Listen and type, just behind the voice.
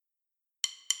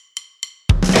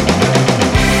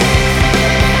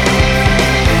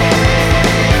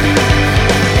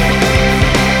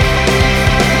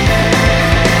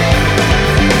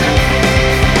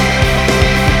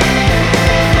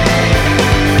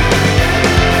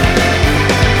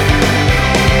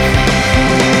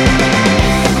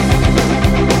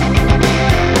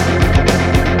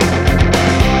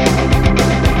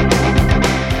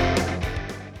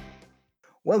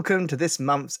Welcome to this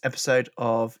month's episode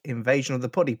of Invasion of the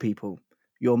Poddy People,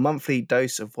 your monthly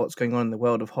dose of what's going on in the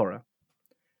world of horror.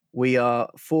 We are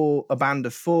a band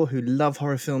of four who love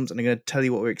horror films and are going to tell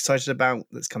you what we're excited about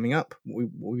that's coming up, what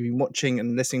we've been watching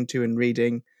and listening to and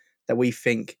reading that we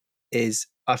think is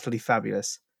utterly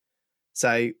fabulous.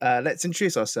 So let's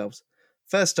introduce ourselves.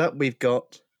 First up, we've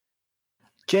got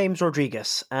James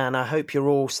Rodriguez, and I hope you're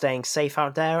all staying safe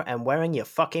out there and wearing your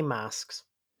fucking masks.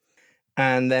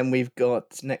 And then we've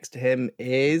got next to him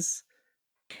is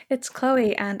It's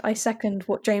Chloe, and I second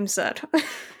what James said.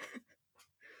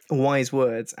 Wise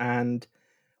Words. And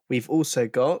we've also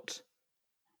got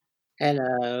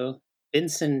Hello,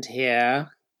 Vincent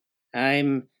here.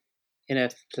 I'm in a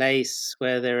place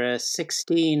where there are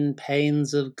 16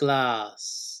 panes of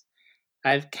glass.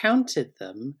 I've counted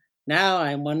them. Now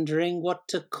I'm wondering what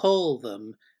to call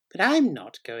them. But I'm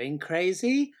not going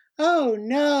crazy. Oh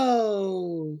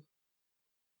no!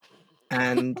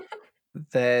 and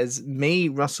there's me,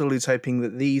 Russell, who's hoping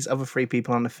that these other three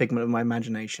people aren't a figment of my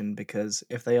imagination, because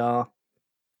if they are,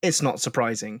 it's not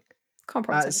surprising. Can't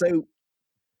promise anything. So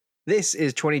this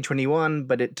is 2021,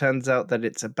 but it turns out that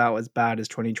it's about as bad as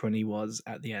 2020 was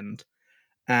at the end.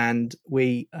 And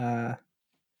we,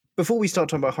 before we start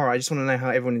talking about horror, I just want to know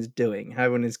how everyone is doing, how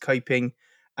everyone is coping,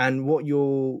 and what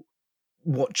you're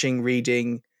watching,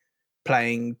 reading,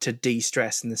 playing to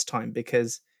de-stress in this time.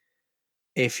 Because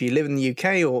if you live in the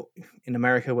UK or in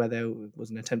America where there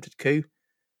was an attempted coup,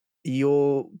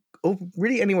 you're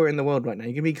really anywhere in the world right now,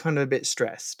 you're going to be kind of a bit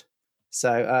stressed.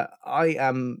 So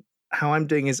how I'm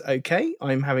doing is okay.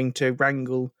 I'm having to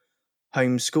wrangle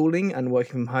homeschooling and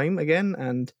working from home again,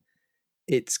 and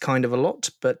it's kind of a lot,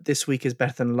 but this week is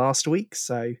better than last week,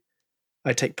 so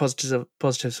I take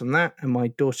positives from that, and my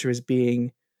daughter is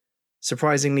being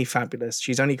surprisingly fabulous.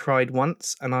 She's only cried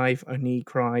once, and I've only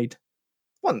cried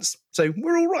once, so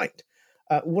we're all right.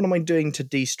 What am I doing to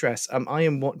de-stress? I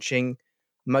am watching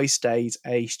most days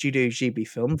a Studio Ghibli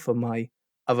film for my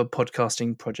other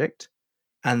podcasting project,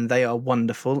 and they are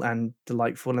wonderful and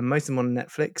delightful, and most of them on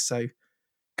Netflix, so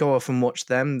go off and watch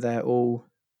them. They're all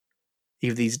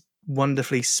either these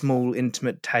wonderfully small,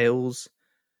 intimate tales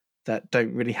that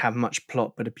don't really have much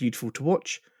plot but are beautiful to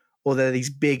watch, or they're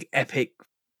these big, epic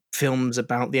films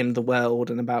about the end of the world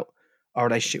and about our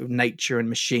relationship with nature and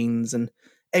machines and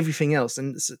everything else.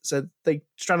 And so they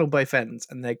straddle both ends,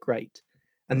 and they're great.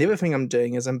 And the other thing I'm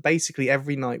doing is I'm basically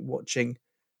every night watching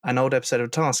an old episode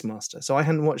of Taskmaster. So I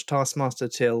hadn't watched Taskmaster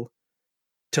till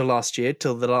last year,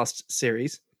 till the last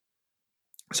series.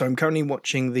 So I'm currently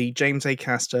watching the James A.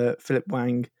 Caster, Philip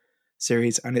Wang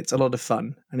series, and it's a lot of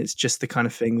fun, and it's just the kind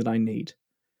of thing that I need.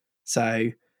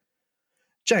 So,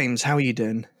 James, how are you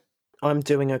doing? I'm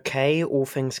doing okay, all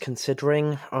things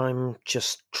considering. I'm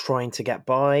just trying to get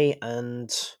by,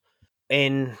 and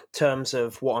in terms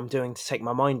of what I'm doing to take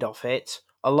my mind off it,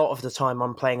 a lot of the time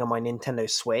I'm playing on my Nintendo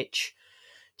Switch,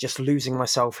 just losing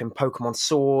myself in Pokemon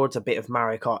Sword, a bit of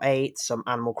Mario Kart 8, some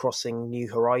Animal Crossing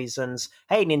New Horizons.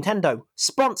 Hey, Nintendo,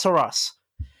 sponsor us!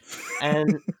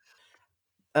 And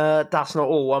that's not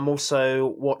all. I'm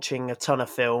also watching a ton of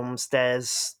films.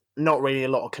 There's not really a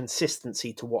lot of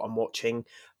consistency to what I'm watching,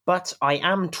 but I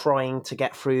am trying to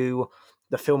get through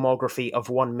the filmography of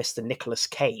one Mr. Nicolas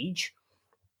Cage.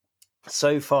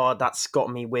 So far, that's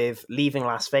got me with Leaving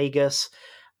Las Vegas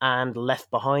and Left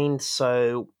Behind,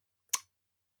 so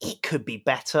it could be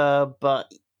better,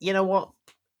 but you know what?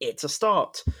 It's a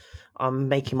start. I'm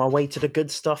making my way to the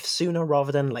good stuff sooner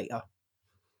rather than later.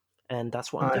 And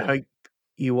that's what I'm I doing. hope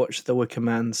you watch The Wicker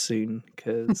Man soon,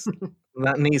 because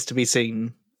that needs to be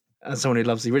seen. As someone who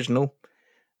loves the original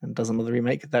and doesn't love the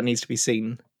remake, that needs to be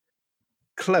seen.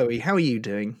 Chloe, how are you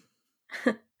doing?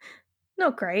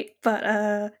 Not great,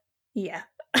 but yeah,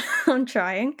 I'm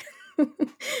trying.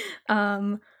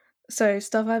 So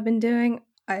stuff I've been doing,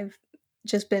 I've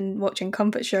just been watching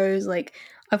comfort shows. Like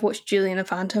I've watched Julian and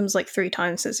Phantoms like 3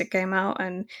 times since it came out,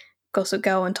 and Gossip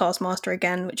Girl and Taskmaster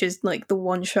again, which is like the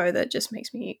one show that just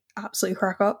makes me absolutely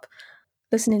crack up.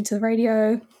 Listening to the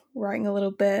radio, writing a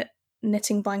little bit,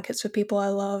 knitting blankets for people I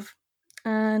love,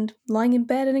 and lying in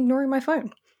bed and ignoring my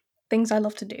phone. Things I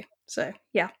love to do. So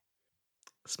yeah.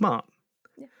 Smart.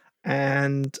 Yeah.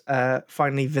 And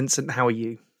finally, Vincent, how are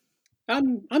you?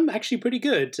 I'm actually pretty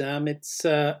good.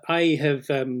 I have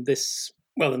in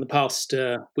the past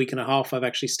week and a half, I've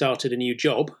actually started a new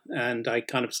job, and I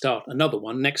kind of start another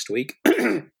one next week.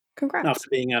 Congrats. After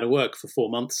being out of work for 4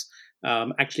 months,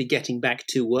 actually getting back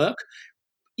to work,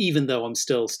 even though I'm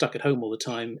still stuck at home all the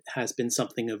time, has been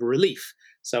something of a relief.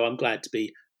 So I'm glad to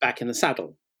be back in the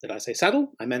saddle. Did I say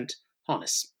saddle? I meant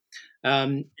harness.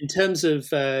 In terms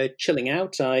of chilling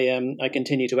out, I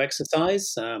continue to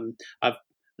exercise. I've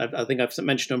I think I've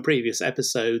mentioned on previous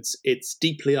episodes, it's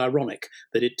deeply ironic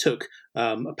that it took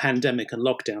a pandemic and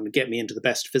lockdown to get me into the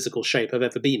best physical shape I've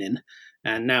ever been in.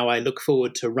 And now I look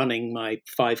forward to running my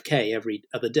 5K every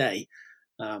other day.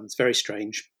 It's very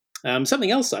strange.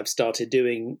 Something else I've started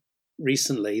doing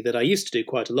recently that I used to do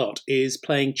quite a lot is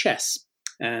playing chess.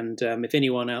 And if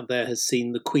anyone out there has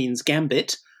seen The Queen's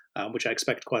Gambit, which I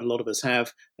expect quite a lot of us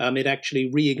have, it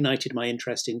actually reignited my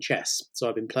interest in chess. So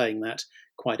I've been playing that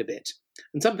quite a bit.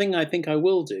 And something I think I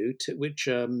will do, which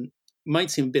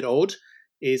might seem a bit odd,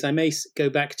 is I may go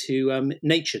back to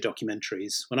nature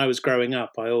documentaries. When I was growing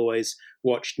up, I always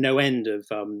watched no end of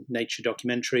nature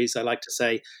documentaries. I like to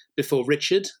say, before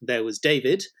Richard, there was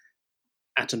David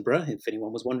Attenborough, if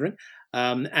anyone was wondering.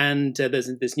 And there's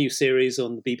this new series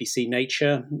on the BBC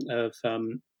Nature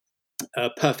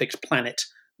of Perfect Planet,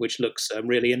 which looks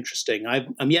really interesting.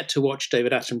 I'm yet to watch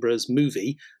David Attenborough's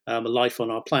movie, A Life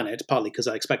on Our Planet, partly because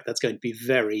I expect that's going to be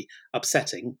very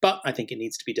upsetting, but I think it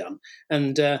needs to be done.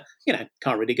 And,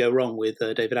 can't really go wrong with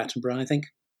David Attenborough, I think.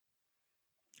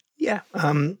 Yeah,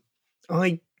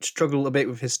 I struggle a bit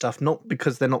with his stuff, not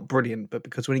because they're not brilliant, but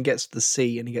because when he gets to the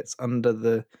sea and he gets under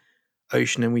the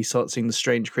ocean and we start seeing the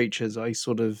strange creatures, I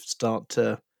sort of start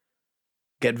to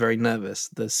get very nervous.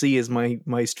 The sea is my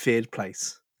most feared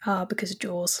place. Because of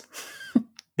Jaws.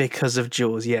 Because of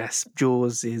Jaws, yes.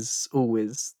 Jaws is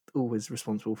always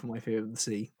responsible for my fear of the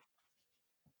sea.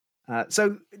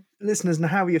 So, listeners, now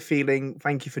how are you feeling?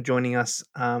 Thank you for joining us.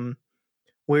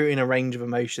 We're in a range of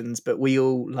emotions, but we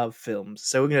all love films.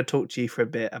 So we're going to talk to you for a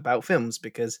bit about films,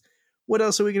 because what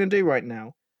else are we going to do right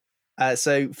now?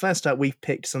 So first up, we've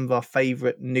picked some of our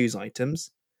favourite news items,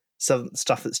 some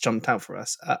stuff that's jumped out for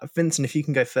us. Vincent, if you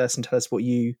can go first and tell us what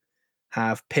you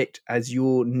have picked as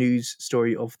your news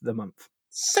story of the month.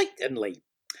 Certainly.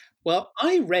 Well,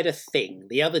 I read a thing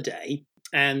the other day,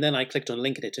 and then I clicked on a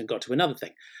link in it and got to another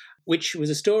thing, which was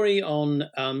a story on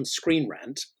Screen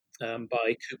Rant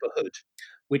by Cooper Hood,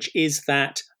 which is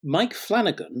that Mike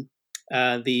Flanagan,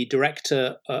 the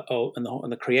director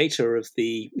and the creator of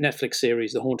the Netflix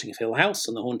series The Haunting of Hill House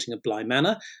and The Haunting of Bly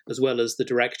Manor, as well as the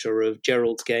director of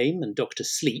Gerald's Game and Dr.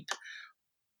 Sleep,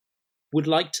 would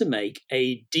like to make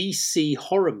a DC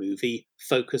horror movie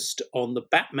focused on the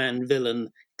Batman villain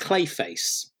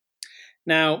Clayface.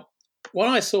 Now, when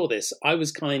I saw this, I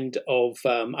was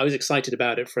I was excited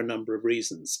about it for a number of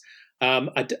reasons. I'm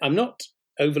not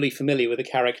overly familiar with the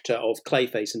character of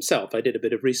Clayface himself. I did a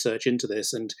bit of research into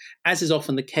this, and as is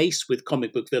often the case with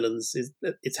comic book villains,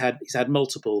 he's had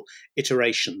multiple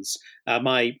iterations.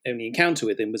 My only encounter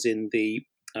with him was in the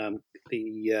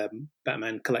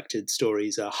Batman collected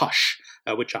stories Hush,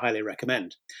 which I highly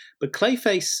recommend. But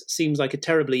Clayface seems like a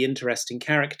terribly interesting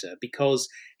character because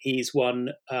he's one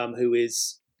who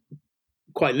is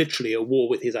quite literally at war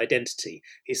with his identity.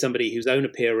 He's somebody whose own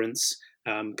appearance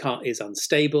is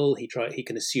unstable. He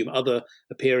can assume other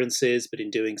appearances, but in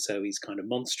doing so, he's kind of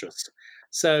monstrous.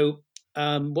 So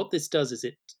what this does is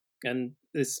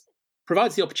this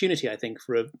provides the opportunity, I think,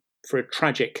 for a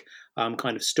tragic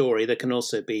kind of story that can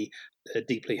also be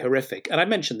deeply horrific. And I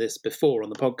mentioned this before on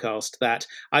the podcast, that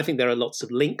I think there are lots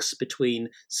of links between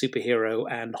superhero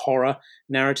and horror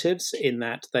narratives, in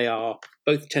that they are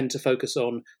both tend to focus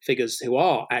on figures who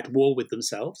are at war with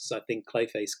themselves, as I think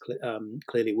Clayface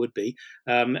clearly would be,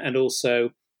 and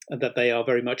also that they are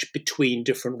very much between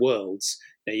different worlds.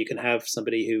 You can have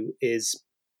somebody who is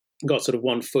got sort of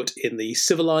one foot in the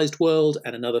civilized world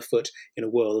and another foot in a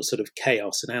world of sort of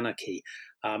chaos and anarchy,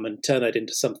 and turn that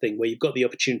into something where you've got the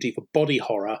opportunity for body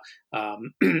horror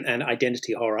and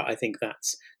identity horror. I think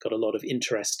that's got a lot of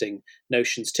interesting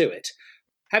notions to it.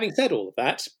 Having said all of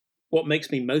that, what makes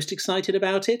me most excited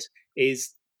about it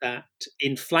is that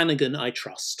in Flanagan I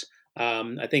trust.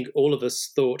 I think all of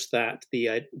us thought that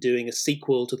doing a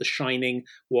sequel to The Shining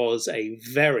was a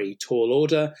very tall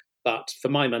order, but for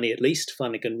my money, at least,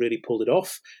 Flanagan really pulled it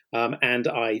off. And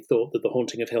I thought that The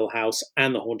Haunting of Hill House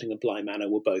and The Haunting of Bly Manor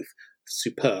were both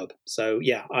superb. So,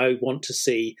 yeah, I want to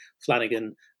see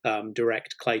Flanagan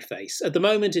direct Clayface. At the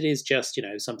moment, it is just,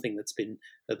 something that's been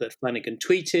that Flanagan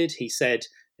tweeted. He said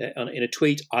in a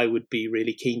tweet, I would be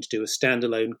really keen to do a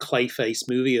standalone Clayface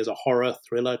movie as a horror,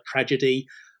 thriller, tragedy.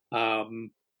 The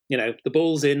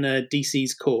ball's in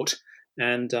DC's court,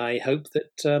 and I hope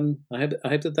that I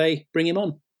hope that they bring him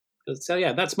on. So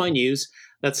yeah, that's my news.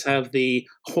 Let's have The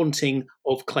Haunting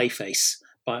of Clayface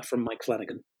from Mike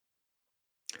Flanagan.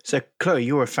 So Chloe,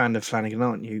 you're a fan of Flanagan,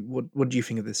 aren't you? What do you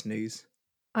think of this news?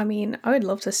 I mean, I would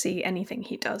love to see anything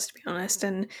he does, to be honest.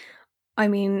 And I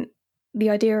mean,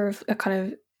 the idea of a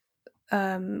kind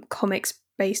of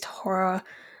comics-based horror,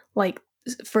 like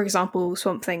for example,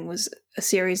 Swamp Thing was a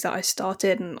series that I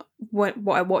started, and what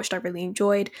I watched I really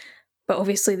enjoyed, but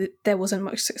obviously there wasn't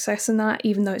much success in that,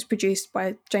 even though it's produced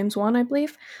by James Wan, I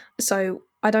believe. So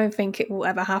I don't think it will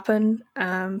ever happen,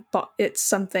 but it's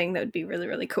something that would be really,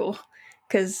 really cool,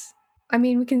 because I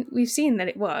mean we've seen that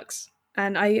it works,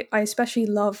 and I especially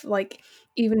love, like,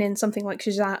 even in something like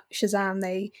Shazam,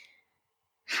 they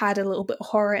had a little bit of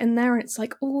horror in there, and it's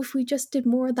like, oh, if we just did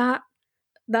more of that,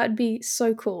 that'd be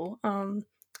so cool. And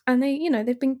they,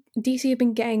 they've been DC have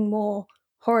been getting more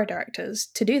horror directors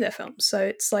to do their films, so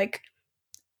it's like,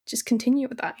 just continue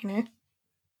with that.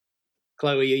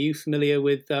 Chloe, are you familiar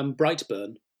with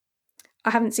Brightburn? I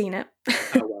haven't seen it.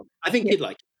 Oh, well, I think Yeah. you'd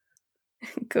like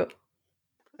it. Cool.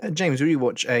 James, will you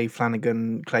watch a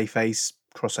Flanagan Clayface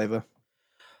crossover?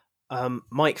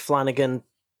 Mike Flanagan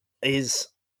is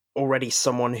already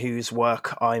someone whose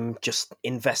work I'm just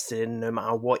invested in no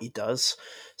matter what he does.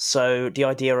 So the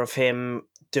idea of him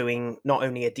doing not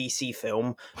only a DC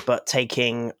film, but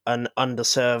taking an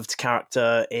underserved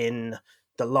character in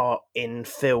in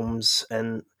films,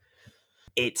 and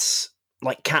it's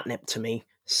like catnip to me.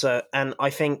 So, and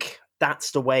I think that's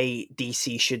the way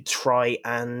DC should try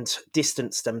and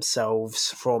distance themselves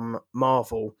from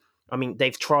Marvel. I mean,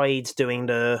 they've tried doing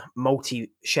the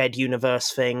multi-shared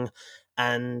universe thing,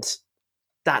 and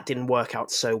that didn't work out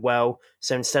so well.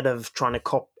 So instead of trying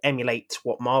to emulate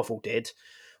what Marvel did,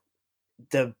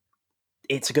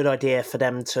 it's a good idea for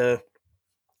them to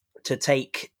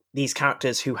take these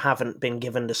characters who haven't been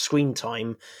given the screen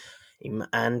time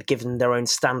and given their own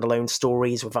standalone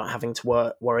stories without having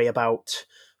to worry about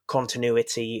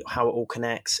continuity, how it all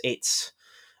connects. It's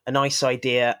a nice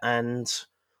idea, and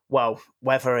well,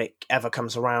 whether it ever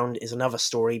comes around is another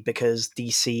story, because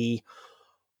DC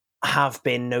have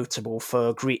been notable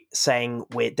for saying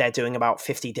they're doing about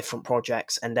 50 different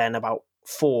projects, and then about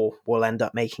 4 will end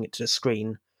up making it to the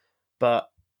screen. But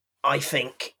I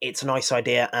think it's a nice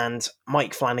idea, and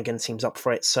Mike Flanagan seems up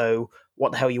for it, so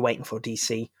what the hell are you waiting for,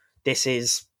 DC? This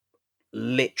is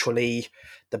literally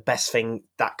the best thing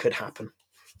that could happen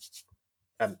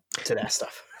to their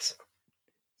stuff.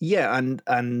 Yeah,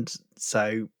 and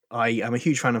so I am a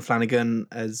huge fan of Flanagan,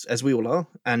 as we all are,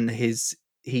 and his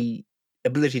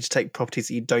ability to take properties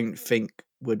that you don't think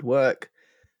would work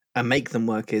and make them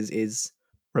work is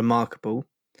remarkable.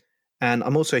 And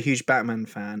I'm also a huge Batman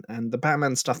fan, and the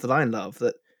Batman stuff that I love,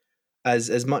 that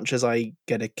as much as I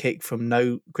get a kick from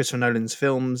Christopher Nolan's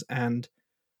films and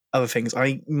other things,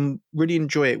 I really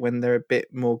enjoy it when they're a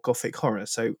bit more gothic horror.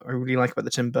 So I really like about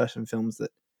the Tim Burton films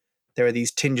that there are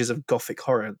these tinges of gothic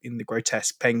horror in the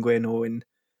grotesque Penguin, or in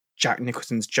Jack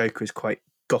Nicholson's Joker is quite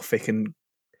gothic and,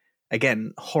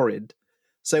 again, horrid.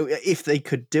 So if they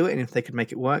could do it and if they could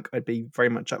make it work, I'd be very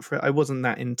much up for it. I wasn't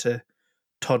that into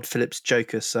Todd Phillips'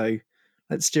 Joker, so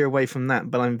let's steer away from that.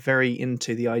 But I'm very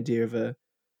into the idea of a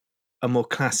more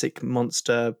classic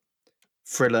monster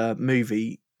thriller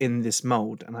movie in this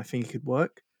mold, and I think it could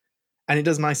work. And it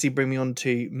does nicely bring me on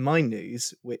to my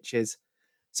news, which is,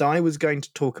 so I was going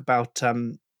to talk about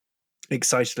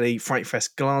excitedly Fright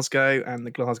Fest Glasgow and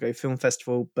the Glasgow Film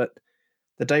Festival, but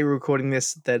the day we're recording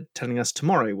this, they're telling us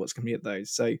tomorrow what's going to be at those.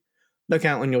 So look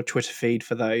out on your Twitter feed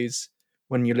for those.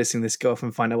 When you're listening to this, go off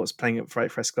and find out what's playing at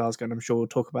Fright Fest Glasgow, and I'm sure we'll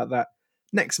talk about that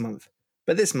next month.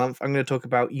 But this month, I'm going to talk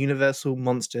about Universal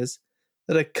Monsters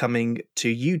that are coming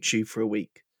to YouTube for a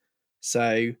week.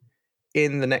 So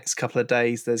in the next couple of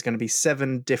days, there's going to be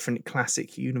 7 different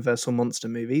classic Universal Monster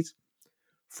movies,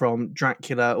 from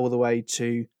Dracula all the way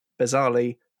to,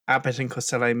 bizarrely, Abbott and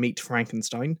Costello Meet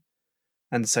Frankenstein.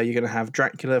 And so you're going to have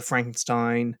Dracula,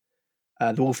 Frankenstein,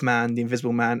 the Wolfman, the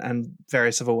Invisible Man, and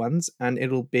various other ones. And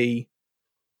it'll be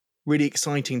really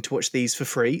exciting to watch these for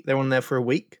free. They're on there for a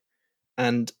week.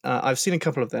 And I've seen a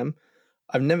couple of them.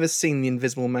 I've never seen the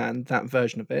Invisible Man, that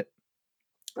version of it.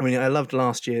 I mean, I loved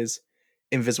last year's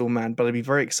Invisible Man, but I'd be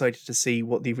very excited to see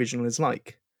what the original is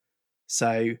like.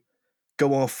 So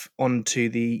go off onto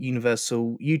the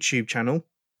Universal YouTube channel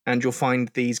and you'll find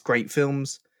these great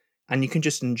films, and you can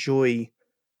just enjoy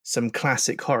some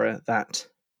classic horror that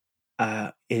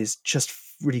is just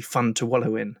really fun to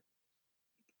wallow in.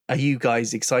 Are you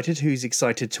guys excited? Who's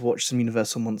excited to watch some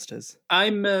Universal Monsters?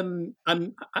 I'm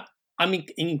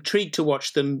intrigued to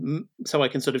watch them, so I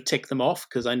can sort of tick them off,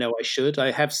 because I know I should.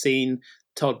 I have seen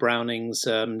Todd Browning's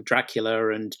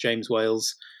Dracula and James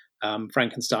Whale's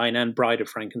Frankenstein and Bride of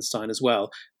Frankenstein as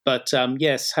well. But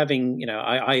yes,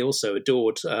 I also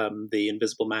adored The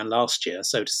Invisible Man last year,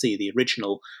 so to see the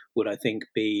original would, I think,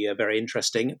 be very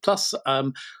interesting. Plus,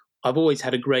 I've always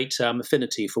had a great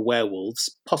affinity for werewolves,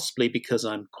 possibly because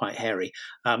I'm quite hairy.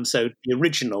 So the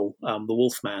original, the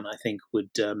Wolfman, I think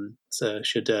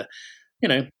should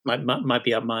might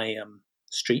be up my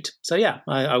street. So yeah,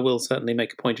 I will certainly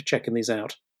make a point of checking these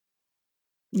out.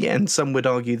 Yeah, and some would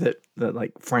argue that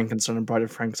like Frankenstein and Bride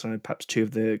of Frankenstein are perhaps two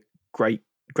of the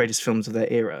greatest films of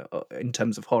their era in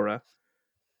terms of horror.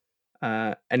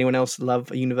 Anyone else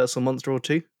love a Universal monster or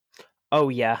two? Oh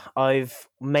yeah, I've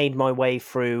made my way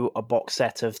through a box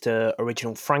set of the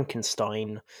original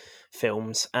Frankenstein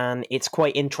films, and it's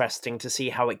quite interesting to see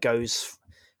how it goes,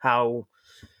 how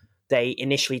they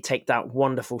initially take that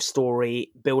wonderful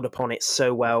story, build upon it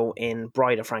so well in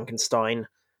Bride of Frankenstein,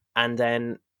 and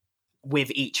then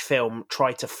with each film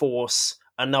try to force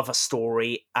another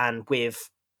story and with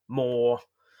more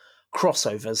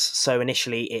crossovers. So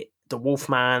initially the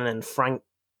Wolfman and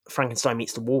Frankenstein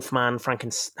meets the Wolfman,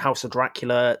 House of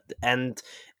Dracula, and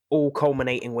all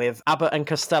culminating with Abbott and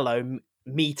Costello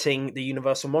meeting the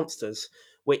Universal monsters,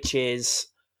 which is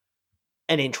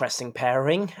an interesting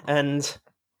pairing.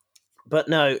 But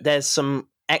no, there's some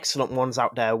excellent ones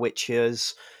out there, which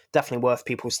is definitely worth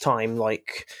people's time,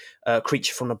 like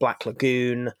Creature from the Black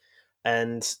Lagoon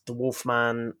and The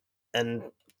Wolfman, and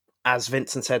as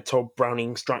Vincent said, Todd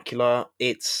Browning's Dracula.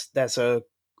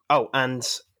 And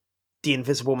The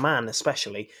Invisible Man,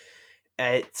 especially.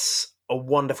 It's a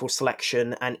wonderful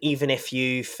selection, and even if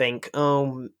you think,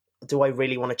 oh, do I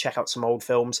really want to check out some old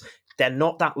films? They're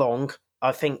not that long.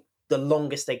 I think the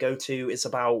longest they go to is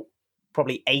about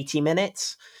probably 80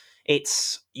 minutes.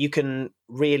 You can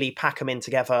really pack them in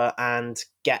together and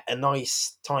get a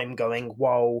nice time going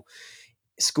while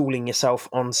schooling yourself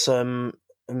on some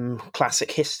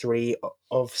classic history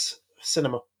of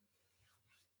cinema.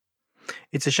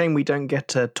 It's a shame we don't get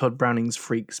Todd Browning's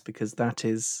Freaks, because that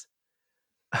is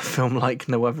a film like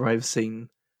no other I've seen.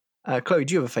 Chloe,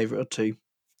 do you have a favourite or two?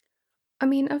 I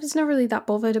mean, I was never really that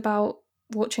bothered about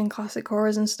watching classic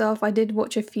horrors and stuff. I did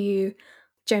watch a few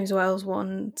James Whale's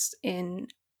ones in,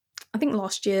 I think,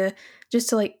 last year, just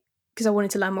to because I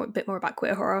wanted to learn a bit more about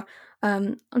queer horror.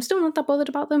 I'm still not that bothered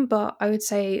about them, but I would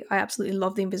say I absolutely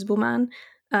love The Invisible Man.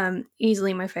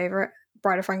 Easily my favourite,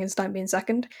 Bride of Frankenstein being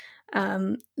second.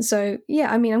 So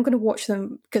yeah, I mean, I'm going to watch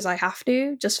them because I have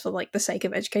to, just for the sake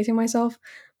of educating myself.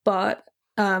 But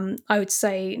I would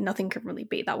say nothing can really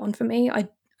beat that one for me. I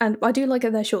do like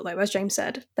it. They're short though, as James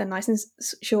said. They're nice and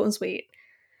short and sweet,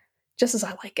 just as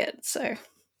I like it. So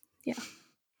yeah.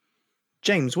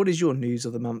 James, what is your news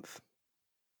of the month?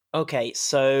 Okay,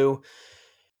 so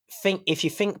if you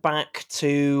think back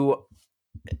to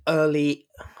early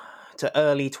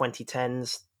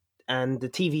 2010s and the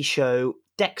TV show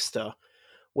Dexter,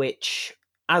 which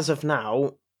as of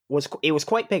now was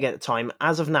quite big at the time.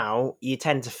 As of now, you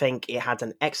tend to think it had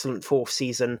an excellent fourth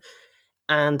season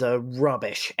and a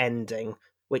rubbish ending,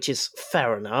 which is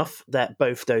fair enough that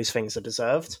both those things are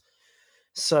deserved.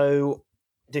 So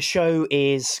the show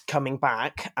is coming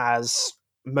back, as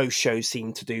most shows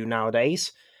seem to do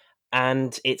nowadays,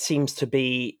 and it seems to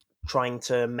be trying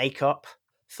to make up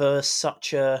for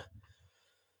such a,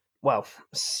 well,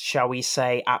 shall we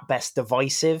say, at best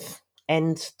divisive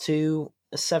end to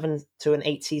an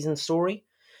 8-season story.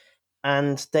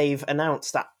 And they've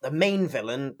announced that the main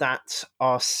villain that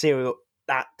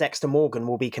Dexter Morgan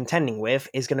will be contending with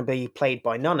is going to be played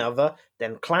by none other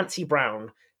than Clancy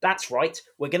Brown. That's right,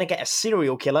 we're going to get a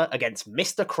serial killer against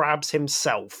Mr. Krabs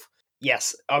himself.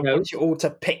 Yes, I want you all to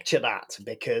picture that,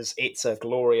 because it's a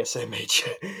glorious image.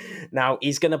 Now,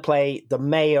 he's going to play the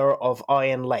mayor of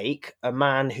Iron Lake, a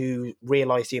man who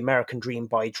realized the American dream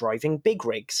by driving big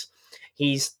rigs.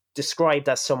 He's described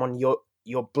as someone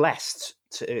you're blessed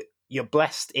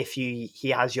if he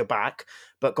has your back,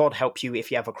 but God help you if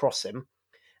you ever cross him.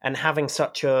 And having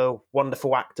such a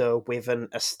wonderful actor with an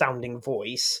astounding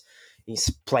voice, he's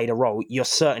played a role, you're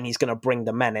certain he's going to bring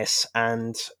the menace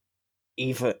and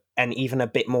even a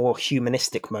bit more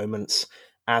humanistic moments,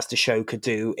 as the show could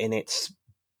do in its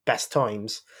best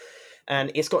times.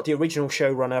 And it's got the original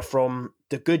showrunner from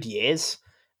The Good Years,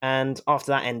 and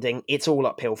after that ending, it's all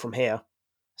uphill from here.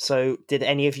 So, did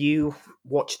any of you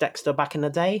watch Dexter back in the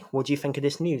day? What do you think of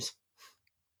this news?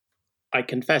 I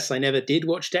confess I never did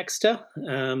watch Dexter.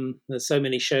 There's so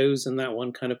many shows, and that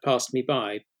one kind of passed me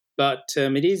by. But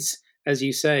it is, as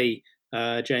you say,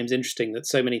 James, interesting that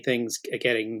so many things are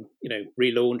getting,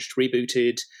 relaunched,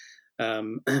 rebooted,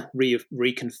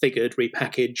 reconfigured,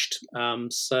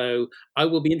 repackaged. So I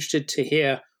will be interested to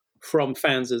hear from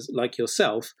fans like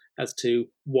yourself as to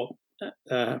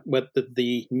whether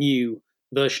the new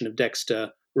version of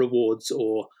Dexter rewards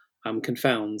or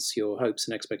confounds your hopes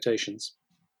and expectations.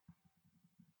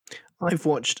 I've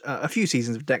watched a few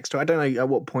seasons of Dexter. I don't know at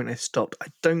what point I stopped. I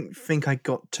don't think I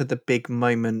got to the big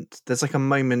moment. There's a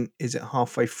moment, is it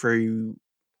halfway through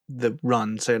the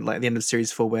run? So at the end of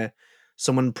series 4, where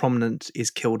someone prominent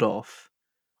is killed off.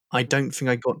 I don't think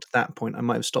I got to that point. I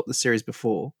might have stopped the series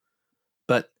before,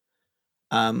 but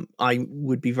I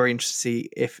would be very interested to see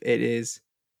if it is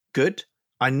good.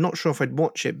 I'm not sure if I'd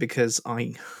watch it because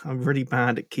I'm really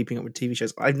bad at keeping up with TV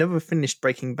shows. I've never finished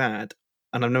Breaking Bad,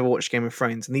 and I've never watched Game of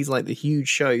Thrones, and these are like the huge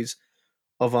shows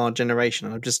of our generation,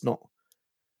 and I've just not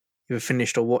either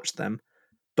finished or watched them.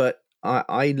 But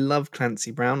I love Clancy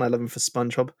Brown. I love him for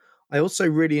SpongeBob. I also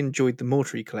really enjoyed the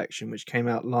Mortuary Collection, which came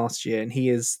out last year, and he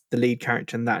is the lead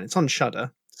character in that. It's on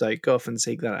Shudder, so go off and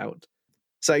seek that out.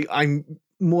 So I'm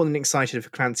more than excited for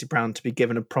Clancy Brown to be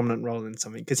given a prominent role in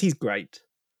something, because he's great.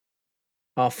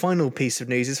 Our final piece of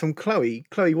news is from Chloe.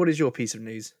 Chloe, what is your piece of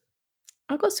news?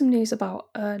 I've got some news about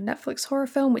a Netflix horror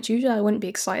film, which usually I wouldn't be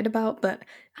excited about, but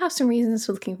I have some reasons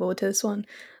for looking forward to this one.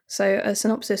 So a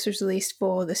synopsis was released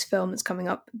for this film that's coming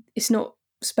up. It's not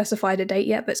specified a date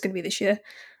yet, but it's going to be this year.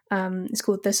 It's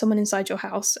called There's Someone Inside Your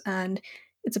House, and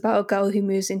it's about a girl who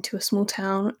moves into a small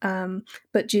town,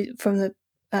 but from the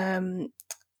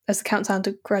as the countdown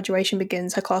to graduation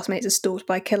begins, her classmates are stalked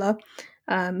by a killer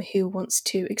who wants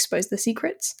to expose the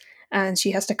secrets, and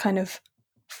she has to kind of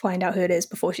find out who it is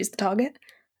before she's the target.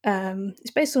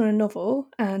 It's based on a novel,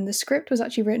 and the script was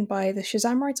actually written by the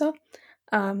Shazam writer.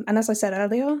 And as I said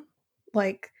earlier,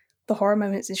 like the horror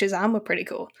moments in Shazam were pretty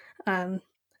cool.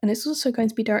 And it's also going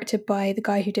to be directed by the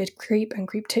guy who did Creep and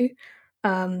Creep 2,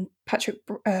 Patrick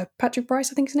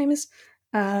Bryce, I think his name is.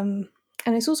 And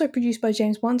it's also produced by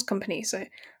James Wan's company. So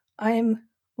I am,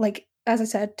 like, as I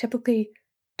said, typically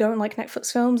don't like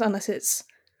Netflix films unless it's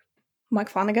Mike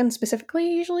Flanagan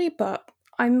specifically, usually, but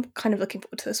I'm kind of looking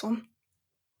forward to this one.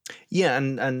 Yeah,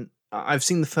 and I've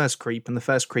seen the first Creep, and the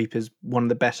first Creep is one of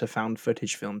the better found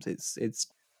footage films. It's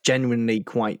genuinely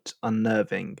quite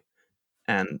unnerving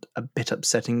and a bit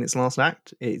upsetting in its last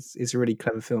act. It's a really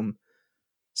clever film.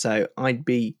 So I'd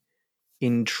be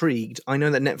intrigued. I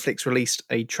know that Netflix released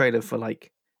a trailer for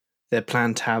like their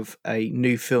plan to have a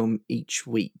new film each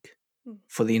week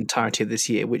for the entirety of this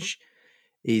year, which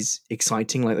is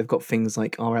exciting. Like they've got things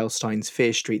like R.L. Stein's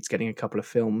Fear Street's getting a couple of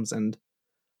films, and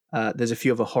there's a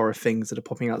few other horror things that are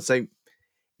popping out. So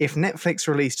if Netflix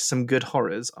released some good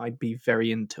horrors, I'd be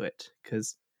very into it,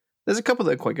 because there's a couple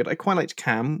that are quite good. I quite liked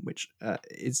Cam, which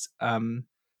is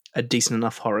a decent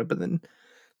enough horror, but then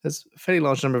there's a fairly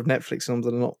large number of Netflix films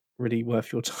that are not really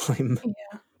worth your time.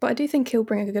 Yeah, but I do think he'll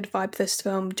bring a good vibe to this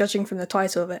film, judging from the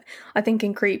title of it. I think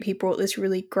in Creep he brought this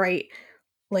really great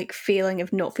like feeling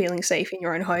of not feeling safe in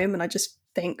your own home, and I just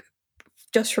think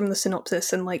just from the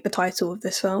synopsis and like the title of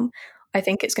this film, I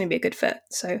think it's going to be a good fit.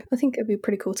 So I think it'd be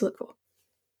pretty cool to look for.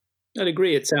 I'd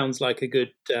agree. It sounds like a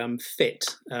good fit.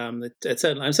 I'm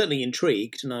certainly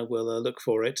intrigued, and I will look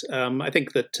for it. I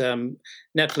think that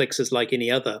Netflix is like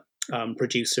any other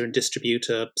producer and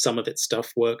distributor. Some of its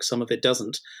stuff works, some of it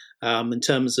doesn't. In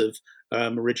terms of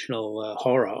original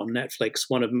horror on Netflix,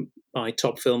 one of my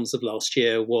top films of last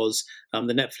year was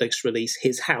the Netflix release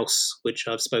His House, which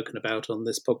I've spoken about on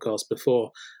this podcast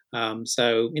before.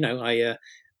 So you know, I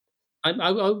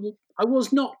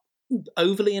was not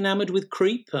overly enamored with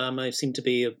Creep. I seem to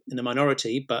be in a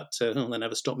minority, but that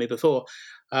never stopped me before.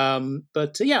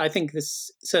 Yeah, I think this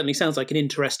certainly sounds like an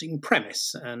interesting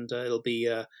premise, and it'll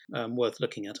be worth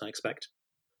looking at, I expect.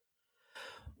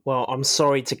 Well, I'm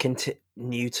sorry to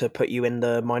continue to put you in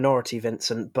the minority,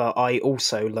 Vincent, but I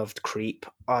also loved Creep.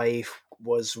 I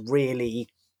was really,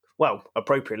 well,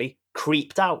 appropriately,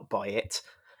 creeped out by it.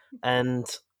 And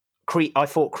I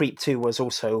thought Creep 2 was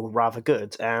also rather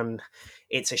good, and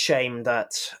it's a shame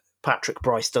that Patrick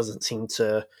Bryce doesn't seem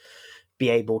to be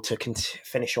able to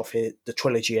finish off the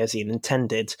trilogy as he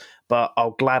intended, but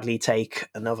I'll gladly take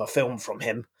another film from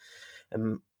him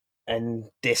in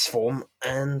this form,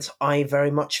 and I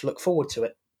very much look forward to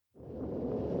it.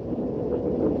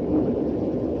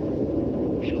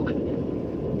 Hey, look,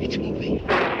 it's moving.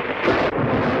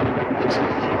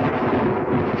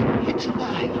 It's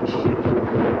alive.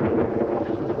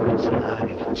 It's alive.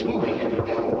 It's moving.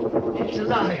 It's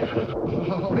alive.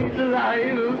 Oh, it's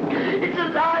alive. It's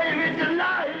alive. It's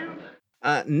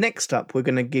alive. Next up, we're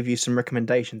going to give you some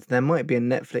recommendations. There might be a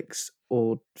Netflix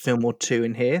or film or two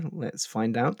in here. Let's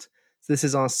find out. So this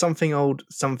is our something old,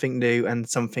 something new, and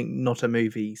something not a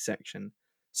movie section.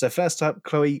 So first up,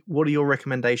 Chloe, what are your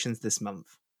recommendations this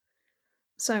month?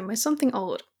 So my something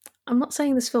old. I'm not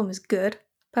saying this film is good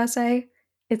per se.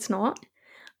 It's not.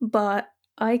 But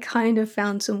I kind of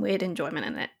found some weird enjoyment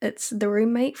in it. It's The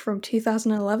Roommate from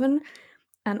 2011.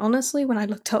 And honestly, when I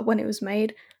looked up when it was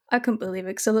made, I couldn't believe it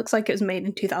because it looks like it was made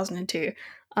in 2002.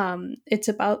 It's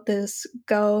about this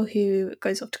girl who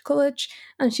goes off to college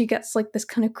and she gets like this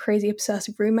kind of crazy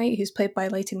obsessive roommate who's played by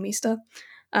Leighton Meester.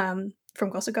 from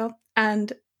Gossip Girl,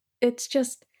 and it's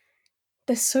just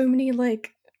there's so many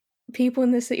like people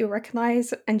in this that you'll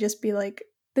recognize and just be like,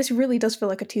 this really does feel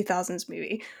like a 2000s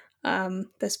movie.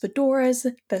 There's fedoras,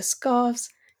 there's scarves,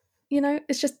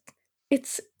 it's just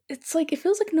it's like it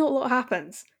feels like not a lot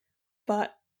happens,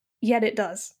 but yet it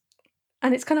does,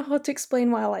 and it's kind of hard to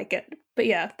explain why I like it. But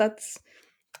yeah, that's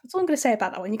all I'm going to say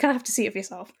about that one. You kind of have to see it for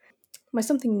yourself. My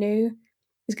something new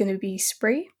is going to be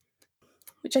Spree,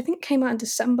 which I think came out in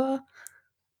December.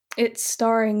 It's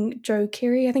starring Joe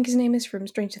Keery, I think his name is, from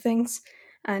Stranger Things,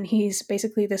 and he's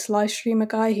basically this live streamer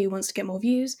guy who wants to get more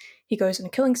views. He goes on a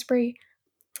killing spree,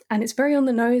 and it's very on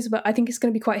the nose, but I think it's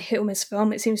going to be quite a hit or miss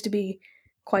film. It seems to be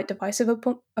quite divisive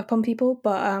upon people,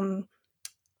 but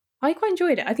I quite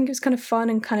enjoyed it. I think it was kind of fun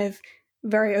and kind of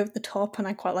very over the top, and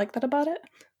I quite like that about it.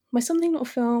 My something not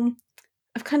film,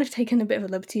 I've kind of taken a bit of a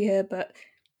liberty here, but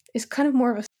it's kind of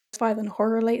more of a sci-fi than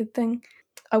horror related thing.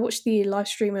 I watched the live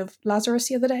stream of Lazarus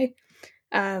the other day,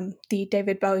 the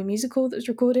David Bowie musical that was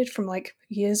recorded from like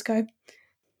years ago.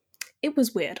 It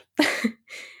was weird.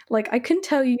 Like, I couldn't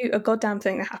tell you a goddamn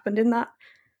thing that happened in that,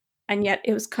 and yet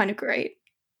it was kind of great.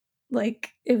 Like,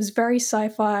 it was very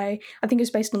sci-fi. I think it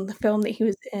was based on the film that he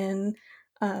was in.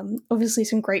 Obviously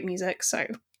some great music, so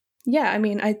yeah, I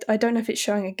mean, I don't know if it's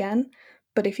showing again,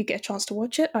 but if you get a chance to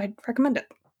watch it, I'd recommend it.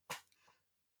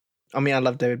 I mean, I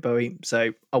love David Bowie,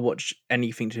 so I'll watch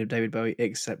anything to do with David Bowie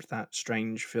except that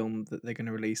strange film that they're going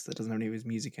to release that doesn't have any of his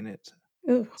music in it.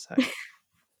 Ooh. So,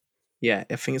 yeah,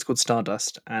 I think it's called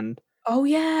Stardust, and Oh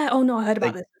yeah. Oh no, I heard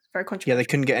about this. It's very controversial. yeah, they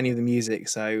couldn't get any of the music,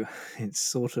 so it's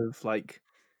sort of like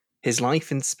his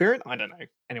life in spirit. I don't know.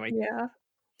 Anyway, Yeah.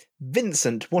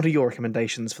 Vincent, what are your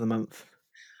recommendations for the month?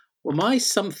 Well, my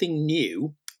something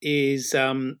new is,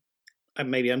 and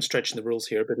maybe I'm stretching the rules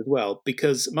here a bit as well,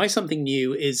 because my something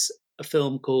new is a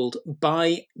film called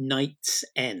By Night's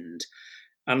End.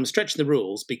 And I'm stretching the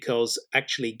rules because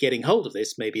actually getting hold of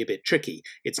this may be a bit tricky.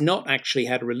 It's not actually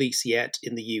had a release yet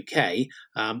in the UK,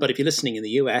 but if you're listening in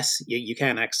the US, you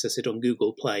can access it on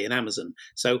Google Play and Amazon.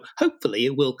 So hopefully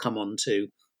it will come on to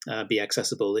be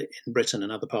accessible in Britain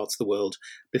and other parts of the world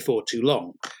before too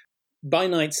long. By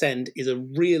Night's End is a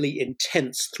really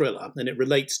intense thriller, and it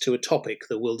relates to a topic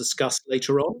that we'll discuss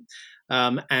later on.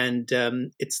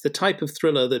 It's the type of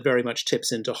thriller that very much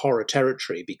tips into horror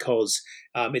territory because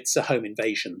it's a home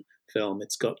invasion film.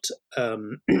 It's got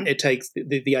it takes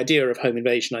the idea of home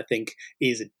invasion, I think,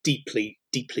 is a deeply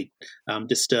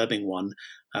disturbing one.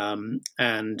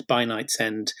 And By Night's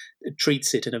End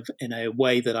treats it in a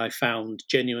way that I found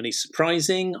genuinely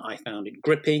surprising. I found it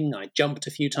gripping. I jumped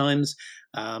a few times.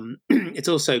 It's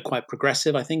also quite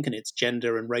progressive, I think, in its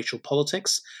gender and racial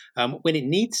politics. When it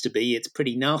needs to be, it's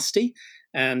pretty nasty.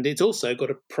 And it's also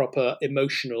got a proper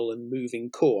emotional and moving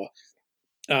core.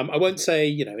 I won't say,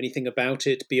 anything about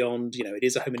it beyond, it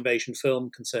is a home invasion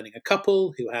film concerning a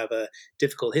couple who have a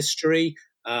difficult history,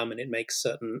 and it makes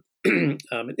certain.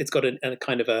 It's got a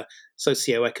kind of a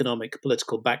socio-economic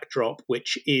political backdrop,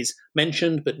 which is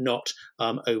mentioned but not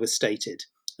overstated.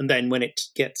 And then when it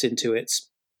gets into its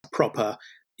proper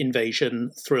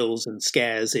invasion thrills and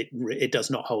scares, it does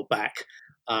not hold back.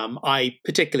 I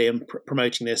particularly am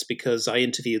promoting this because I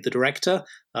interviewed the director,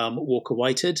 Walker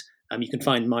Whitehead. You can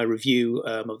find my review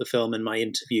of the film and my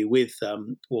interview with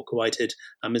Walker Whitehead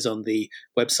is on the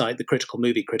website, The Critical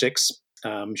Movie Critics.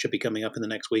 Should be coming up in the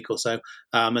next week or so.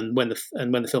 And when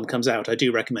the film comes out, I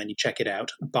do recommend you check it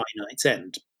out. By Night's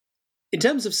End. In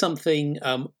terms of something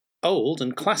old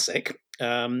and classic,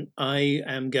 I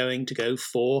am going to go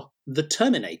for The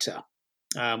Terminator,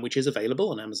 which is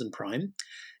available on Amazon Prime.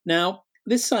 Now,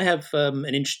 this I have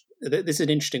this is an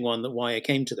interesting one. That why I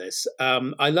came to this.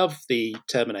 I love The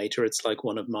Terminator. It's like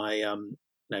one of my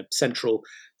central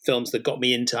films that got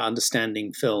me into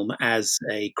understanding film as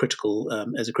a critical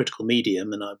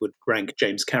medium, and I would rank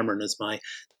James Cameron as my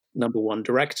number one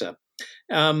director.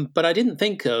 But I didn't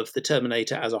think of The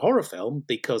Terminator as a horror film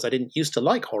because I didn't used to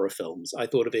like horror films. I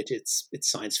thought of it's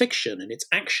science fiction and it's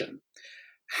action.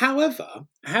 However,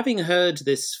 having heard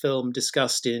this film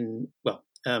discussed in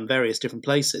various different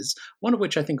places, one of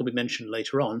which I think will be mentioned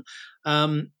later on,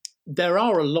 there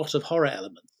are a lot of horror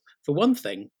elements. For one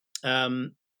thing,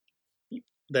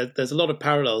 there's a lot of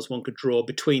parallels one could draw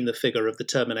between the figure of the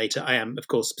Terminator. I am, of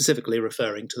course, specifically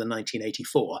referring to the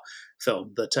 1984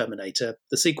 film, The Terminator.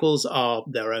 The sequels are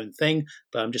their own thing,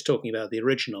 but I'm just talking about the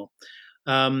original.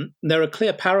 There are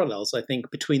clear parallels, I think,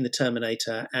 between the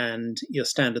Terminator and your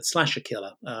standard slasher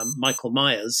killer. Michael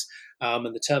Myers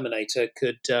and the Terminator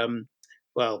could,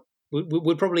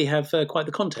 would probably have quite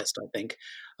the contest, I think.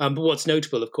 But what's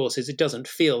notable, of course, is it doesn't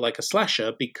feel like a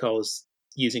slasher because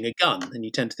using a gun. And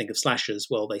you tend to think of slashers,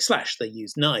 well, they slash, they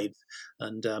use knives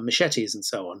and machetes and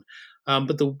so on.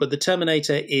 But the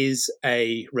Terminator is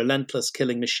a relentless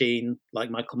killing machine, like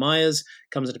Michael Myers.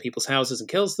 Comes into people's houses and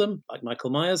kills them, like Michael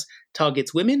Myers.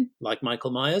 Targets women, like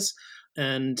Michael Myers,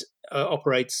 and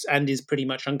operates and is pretty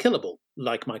much unkillable,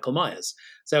 like Michael Myers.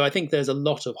 So I think there's a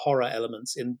lot of horror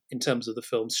elements in terms of the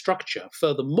film's structure.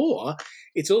 Furthermore,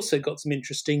 it's also got some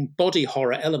interesting body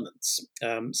horror elements.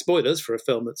 Spoilers for a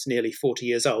film that's nearly 40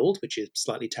 years old, which is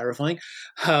slightly terrifying.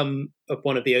 Of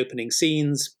one of the opening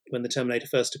scenes, when the Terminator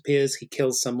first appears, he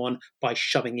kills someone by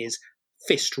shoving his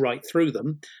fist right through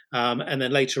them. And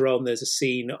then later on, there's a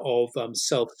scene of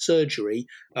self-surgery,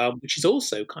 which is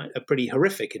also kind of pretty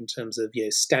horrific in terms of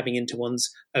stabbing into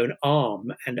one's own arm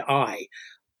and eye.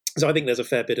 So I think there's a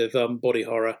fair bit of body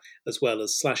horror as well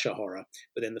as slasher horror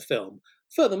within the film.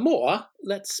 Furthermore,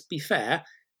 let's be fair,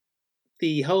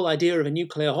 the whole idea of a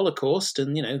nuclear holocaust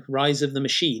and rise of the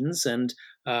machines and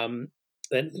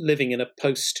then living in a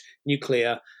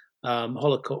post-nuclear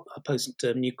holocaust, a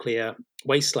post-nuclear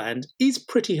wasteland is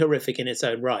pretty horrific in its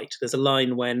own right. There's a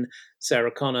line when Sarah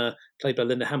Connor, played by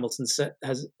Linda Hamilton,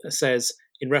 says,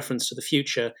 in reference to the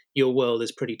future, "Your world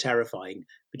is pretty terrifying."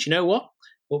 But you know what?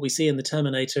 What we see in the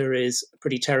Terminator is a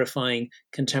pretty terrifying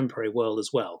contemporary world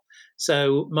as well.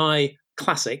 So my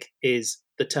classic is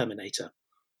the Terminator,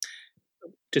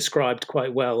 described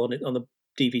quite well on the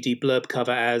DVD blurb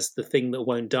cover as the thing that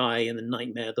won't die and the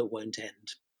nightmare that won't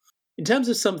end. In terms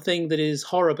of something that is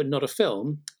horror but not a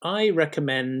film, I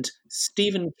recommend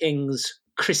Stephen King's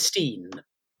Christine.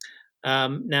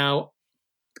 Now,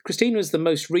 Christine was the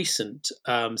most recent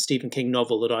Stephen King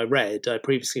novel that I read. I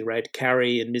previously read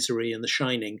Carrie and Misery and The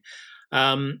Shining.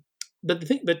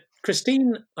 But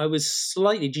Christine, I was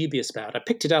slightly dubious about. I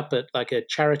picked it up at like a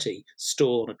charity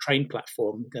stall on a train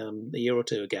platform a year or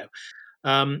two ago.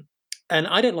 And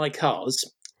I don't like cars.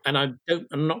 And I'm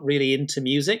not really into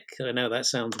music. I know that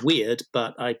sounds weird,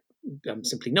 but I'm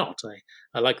simply not.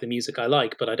 I like the music I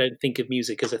like, but I don't think of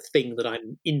music as a thing that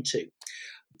I'm into.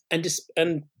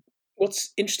 And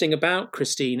what's interesting about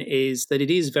Christine is that it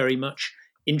is very much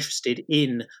interested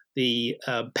in the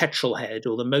petrol head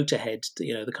or the motorhead,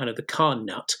 the kind of the car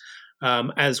nut,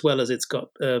 as well as it's got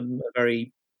a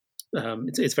very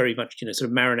it's very much sort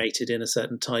of marinated in a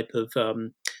certain type of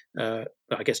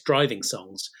I guess driving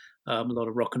songs. A lot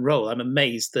of rock and roll. I'm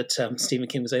amazed that Stephen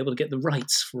King was able to get the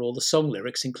rights for all the song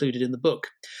lyrics included in the book.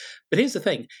 But here's the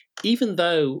thing: even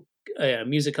though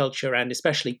music culture and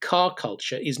especially car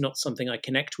culture is not something I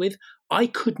connect with, I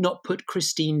could not put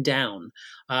Christine down.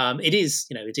 It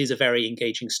is a very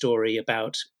engaging story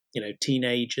about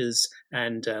teenagers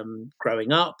and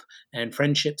growing up and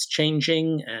friendships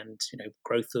changing and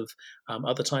growth of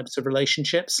other types of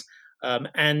relationships.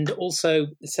 And also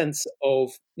the sense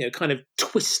of kind of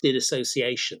twisted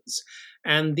associations,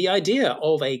 and the idea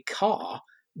of a car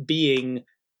being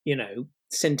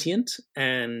sentient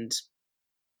and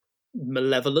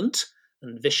malevolent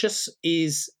and vicious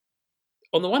is,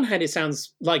 on the one hand, it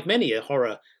sounds like many a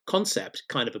horror concept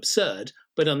kind of absurd,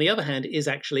 but on the other hand, is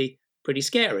actually pretty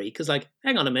scary because, like,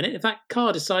 hang on a minute, if that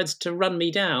car decides to run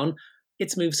me down,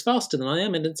 it moves faster than I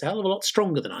am and it's a hell of a lot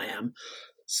stronger than I am.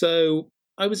 So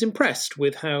I was impressed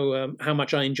with how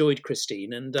much I enjoyed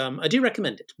Christine, and I do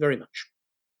recommend it very much.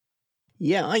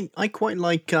 Yeah, I quite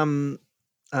like John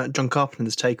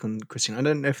Carpenter's take on Christine. I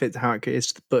don't know if it's how it is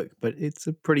to the book, but it's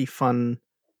a pretty fun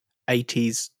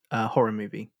 80s horror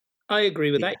movie. I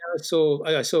agree with that.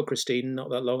 I saw Christine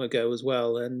not that long ago as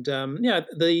well, and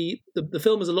the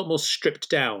film is a lot more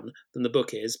stripped down than the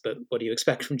book is. But what do you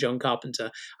expect from John Carpenter?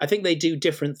 I think they do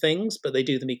different things, but they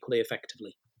do them equally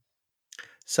effectively.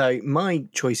 So my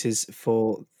choices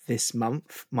for this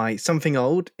month, my something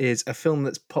old, is a film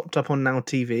that's popped up on Now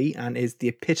TV and is the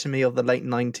epitome of the late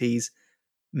 90s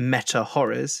meta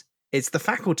horrors. It's The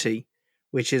Faculty,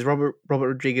 which is Robert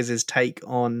Rodriguez's take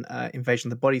on Invasion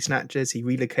of the Body Snatchers. He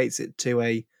relocates it to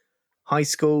a high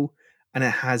school, and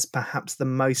it has perhaps the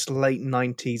most late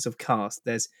 90s of cast.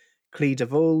 There's Clea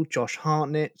Duvall, Josh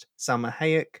Hartnett, Salma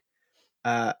Hayek,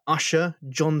 Usher,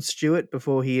 Jon Stewart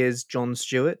before he is Jon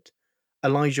Stewart,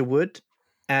 Elijah Wood,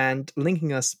 and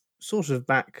linking us sort of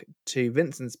back to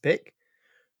Vincent's pick,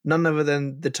 none other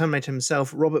than the Terminator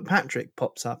himself, Robert Patrick,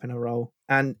 pops up in a role.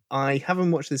 And I haven't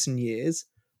watched this in years,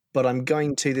 but I'm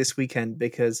going to this weekend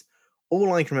because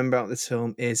all I can remember about this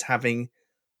film is having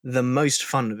the most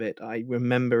fun of it. I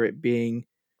remember it being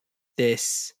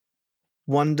this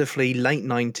wonderfully late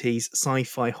 90s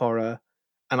sci-fi horror,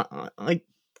 and I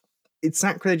it's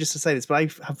sacrilegious to say this, but I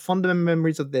have fonder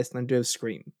memories of this than I do of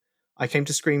Scream. I came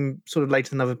to Scream sort of later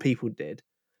than other people did,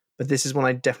 but this is one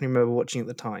I definitely remember watching at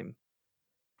the time.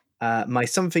 My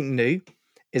something new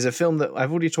is a film that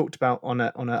I've already talked about on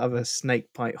a other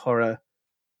Snakebite horror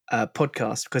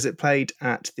podcast because it played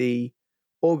at the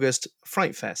August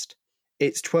Fright Fest.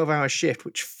 It's 12-Hour Shift,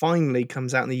 which finally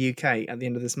comes out in the UK at the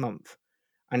end of this month,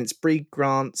 and it's Brie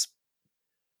Grant's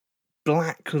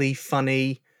blackly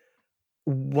funny,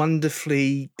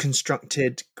 wonderfully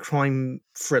constructed crime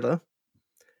thriller.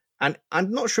 And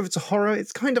I'm not sure if it's a horror.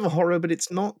 It's kind of a horror, but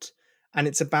it's not. And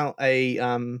it's about a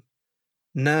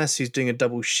nurse who's doing a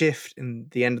double shift in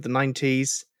the end of the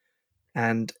 90s.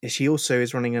 And she also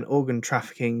is running an organ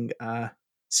trafficking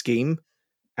scheme.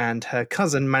 And her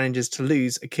cousin manages to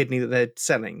lose a kidney that they're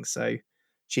selling. So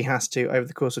she has to, over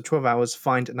the course of 12 hours,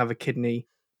 find another kidney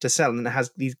to sell. And it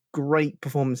has these great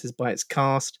performances by its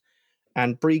cast.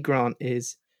 And Brie Grant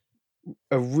is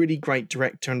a really great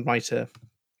director and writer.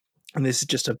 And this is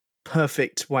just a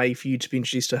perfect way for you to be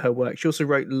introduced to her work. She also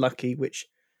wrote Lucky, which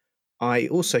I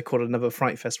also caught another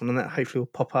Fright Fest one, and that hopefully will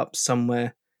pop up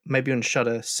somewhere, maybe on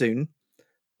Shudder soon.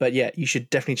 But yeah, you should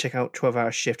definitely check out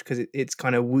 12-Hour Shift because it's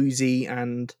kind of woozy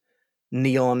and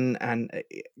neon and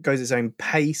it goes its own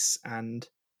pace. And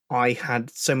I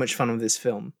had so much fun with this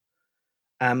film.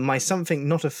 My something,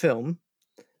 not a film,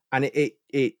 and it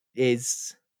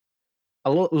is a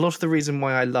lot of the reason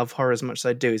why I love horror as much as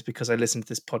I do is because I listen to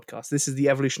this podcast. This is the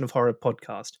Evolution of Horror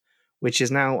podcast, which is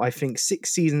now, I think, 6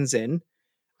 seasons in,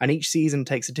 and each season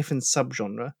takes a different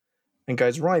subgenre and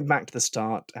goes right back to the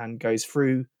start and goes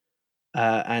through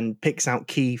and picks out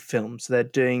key films. So they're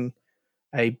doing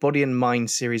a Body and Mind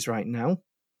series right now,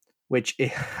 which it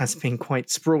has been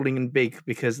quite sprawling and big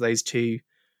because those two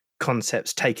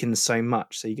concepts take in so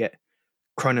much. So you get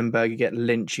Cronenberg, you get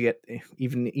Lynch, you get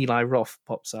even Eli Roth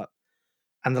pops up.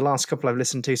 And the last couple I've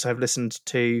listened to, so I've listened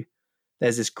to,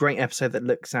 there's this great episode that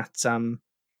looks at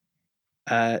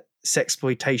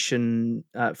sexploitation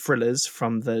thrillers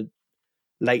from the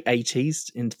late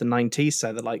 80s into the 90s,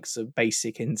 so the likes of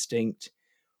Basic Instinct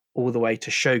all the way to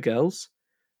Showgirls.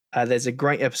 There's a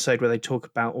great episode where they talk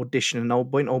about Audition and Old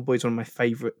Boy, and Old Boy is one of my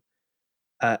favourite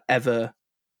ever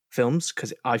films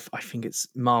because I think it's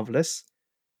marvellous.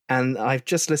 And I've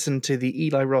just listened to the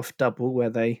Eli Roth double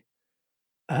where they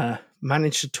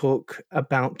managed to talk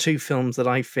about 2 films that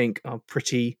I think are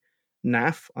pretty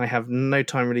naff. I have no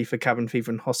time really for Cabin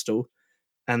Fever and Hostel,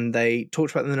 and they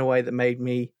talked about them in a way that made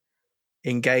me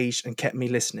engaged and kept me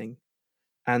listening.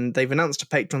 And they've announced a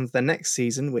Patreon for their next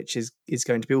season, which is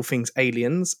going to be all things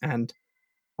aliens, and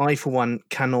I, for one,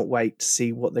 cannot wait to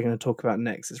see what they're going to talk about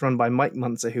next. It's run by Mike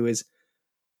Munzer, who is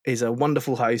a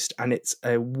wonderful host, and it's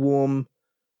a warm,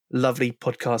 lovely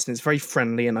podcast, and it's very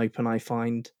friendly and open, I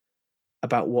find,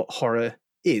 about what horror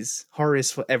is. Horror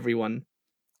is for everyone,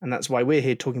 and that's why we're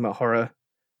here talking about horror,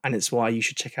 and it's why you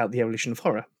should check out the Evolution of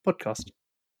Horror podcast.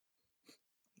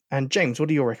 And James, what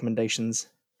are your recommendations?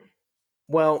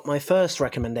 Well, my first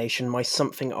recommendation, my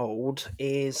something old,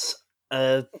 is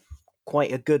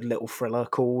quite a good little thriller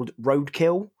called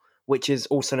Roadkill, which is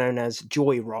also known as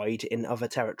Joyride in other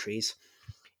territories.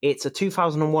 It's a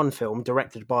 2001 film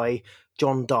directed by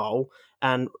John Dahl,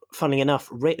 and funny enough,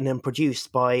 written and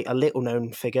produced by a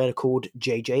little-known figure called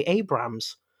J.J.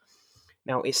 Abrams.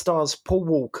 Now, it stars Paul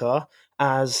Walker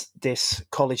as this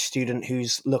college student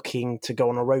who's looking to go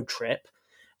on a road trip,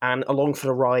 and along for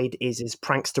the ride is his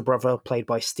prankster brother, played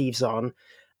by Steve Zahn,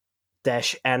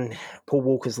 and Paul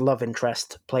Walker's love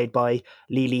interest, played by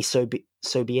Lily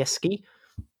Sobieski.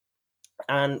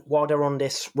 And while they're on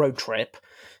this road trip,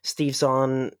 Steve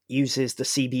Zahn uses the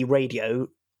CB radio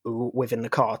within the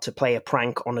car to play a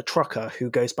prank on a trucker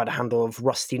who goes by the handle of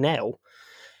Rusty Nail.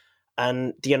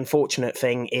 And the unfortunate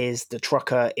thing is the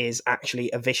trucker is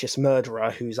actually a vicious murderer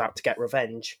who's out to get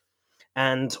revenge.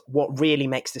 And what really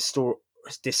makes this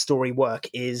story work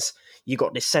is you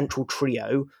got this central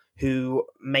trio who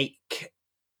make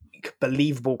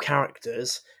believable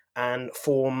characters and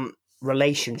form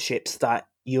relationships that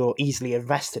you're easily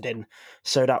invested in,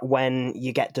 so that when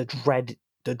you get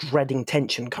the dreading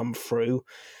tension come through,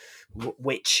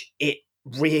 which it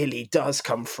really does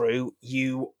come through,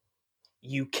 you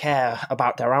care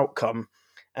about their outcome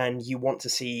and you want to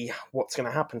see what's going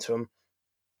to happen to them.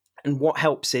 And what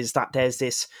helps is that there's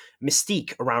this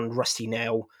mystique around Rusty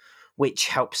Nail, which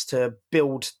helps to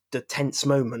build the tense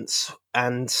moments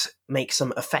and make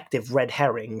some effective red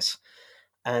herrings.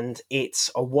 And it's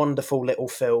a wonderful little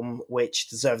film which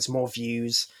deserves more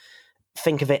views.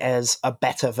 Think of it as a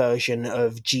better version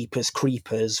of Jeepers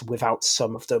Creepers without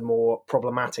some of the more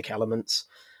problematic elements.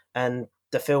 And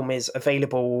the film is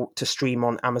available to stream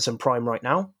on Amazon Prime right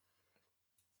now.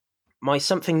 My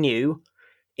something new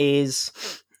is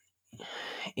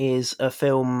a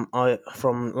film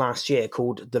from last year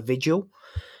called The Vigil.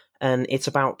 And it's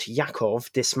about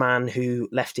Yakov, this man who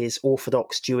left his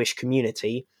Orthodox Jewish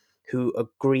community, who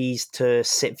agrees to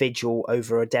sit vigil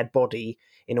over a dead body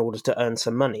in order to earn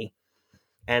some money.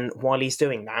 And while he's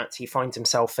doing that, he finds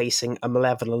himself facing a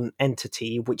malevolent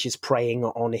entity which is preying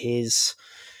on his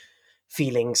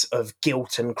feelings of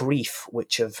guilt and grief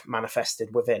which have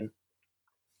manifested within.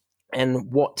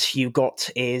 And what you got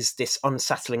is this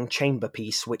unsettling chamber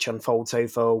piece which unfolds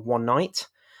over one night.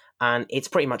 And it's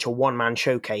pretty much a one-man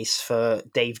showcase for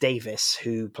Dave Davis,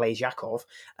 who plays Yakov.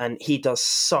 And he does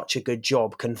such a good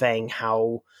job conveying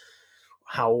how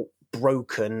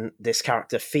broken this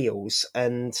character feels.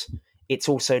 And it's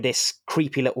also this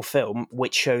creepy little film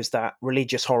which shows that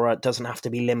religious horror doesn't have to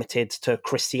be limited to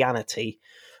Christianity,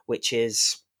 which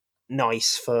is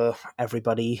nice for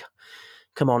everybody.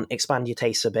 Come on, expand your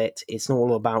taste a bit. It's not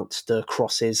all about the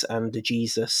crosses and the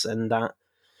Jesus and that.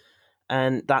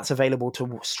 And that's available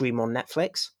to stream on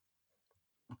Netflix.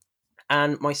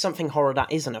 And my something horror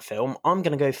that isn't a film, I'm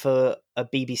going to go for a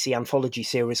BBC anthology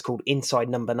series called Inside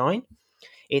Number 9.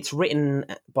 It's written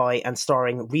by and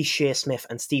starring Reece Shearsmith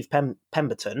and Steve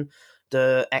Pemberton,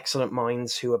 the excellent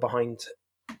minds who are behind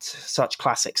such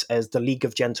classics as The League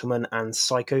of Gentlemen and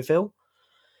Psychoville.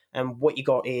 And what you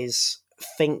got is,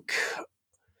 think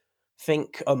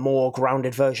a more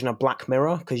grounded version of Black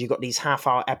Mirror, because you've got these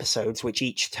half-hour episodes which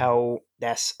each tell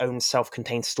their own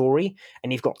self-contained story,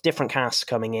 and you've got different casts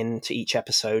coming into each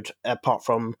episode, apart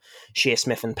from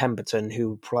Shearsmith and Pemberton,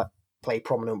 who play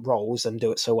prominent roles and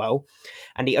do it so well.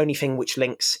 And the only thing which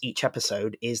links each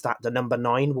episode is that the number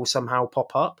 9 will somehow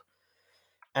pop up.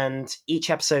 And each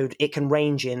episode, it can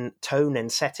range in tone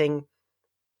and setting.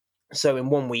 So in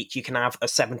one week, you can have a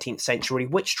 17th century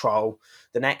witch trial.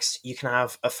 The next, you can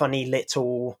have a funny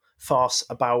little farce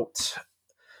about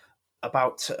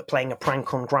playing a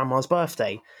prank on grandma's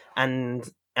birthday. And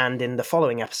in the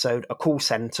following episode, a call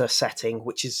center setting,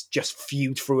 which is just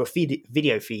viewed through a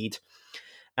video feed.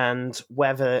 And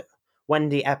when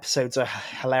the episodes are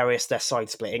hilarious, they're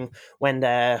side-splitting. When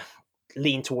they're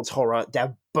lean towards horror,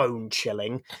 they're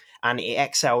bone-chilling. And it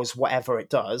excels whatever it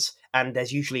does, and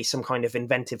there's usually some kind of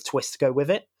inventive twist to go with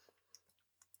it.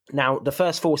 Now, the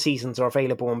first 4 seasons are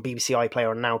available on BBC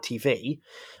iPlayer and Now TV.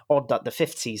 Odd that the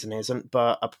 5th season isn't,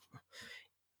 but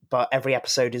every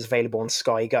episode is available on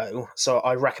Sky Go, so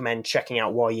I recommend checking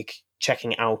out while you're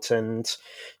checking it out and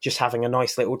just having a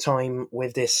nice little time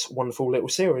with this wonderful little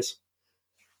series.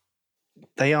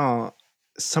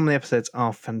 Some of the episodes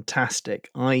are fantastic.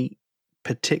 I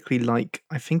particularly like,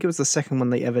 I think it was the second one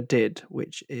they ever did,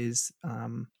 which is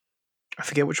I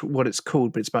forget what it's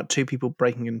called, but it's about 2 people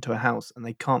breaking into a house and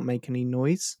they can't make any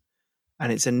noise,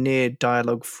 and it's a near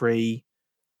dialogue free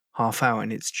half hour,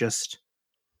 and it's just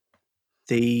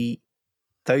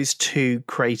those 2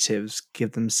 creatives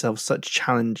give themselves such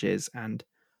challenges and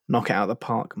knock it out of the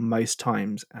park most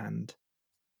times, and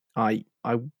I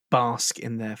bask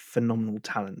in their phenomenal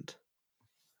talent.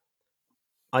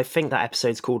 I think that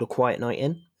episode's called A Quiet Night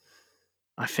In.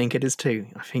 I think it is too.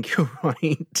 I think you're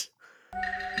right.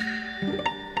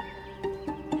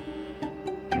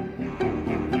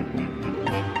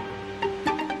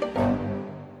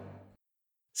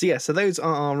 So those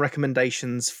are our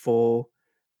recommendations for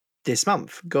this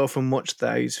month. Go off and watch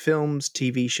those films,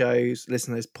 TV shows,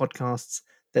 listen to those podcasts.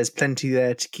 There's plenty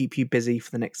there to keep you busy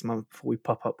for the next month before we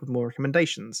pop up with more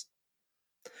recommendations.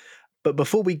 But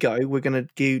before we go, we're going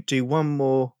to do one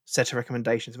more set of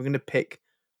recommendations. We're going to pick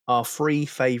our 3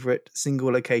 favourite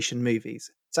single location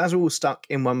movies. So as we're all stuck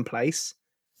in one place,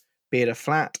 be it a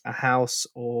flat, a house,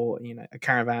 or a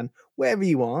caravan, wherever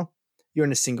you are, you're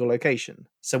in a single location.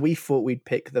 So we thought we'd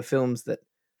pick the films that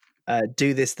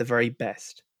do this the very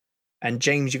best. And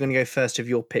James, you're going to go first of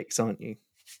your picks, aren't you?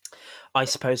 I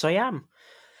suppose I am.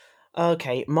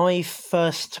 Okay, my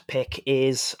first pick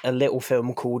is a little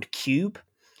film called Cube.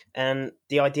 And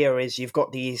the idea is you've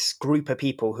got these group of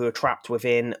people who are trapped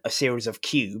within a series of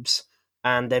cubes,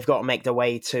 and they've got to make their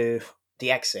way to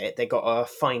the exit. They've got to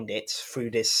find it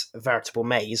through this veritable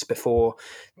maze before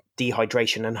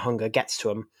dehydration and hunger gets to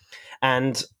them.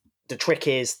 And the trick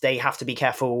is they have to be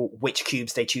careful which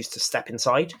cubes they choose to step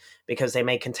inside, because they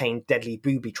may contain deadly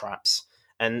booby traps.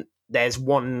 And there's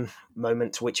one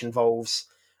moment which involves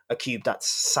a cube that's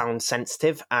sound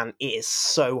sensitive, and it is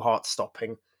so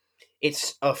heart-stopping.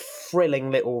 It's a thrilling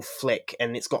little flick,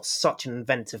 and it's got such an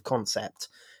inventive concept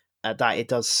that it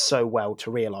does so well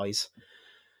to realise.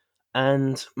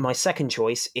 And my second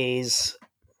choice is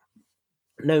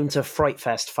known to Fright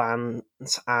Fest fans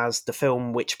as the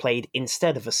film which played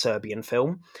instead of a Serbian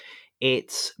film.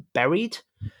 It's Buried,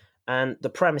 and the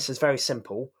premise is very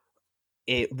simple.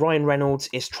 Ryan Reynolds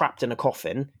is trapped in a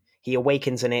coffin. He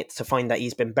awakens in it to find that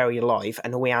he's been buried alive,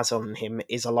 and all he has on him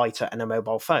is a lighter and a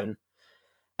mobile phone.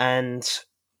 And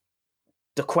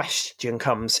the question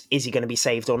comes, is he going to be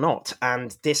saved or not?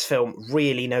 And this film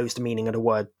really knows the meaning of the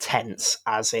word tense,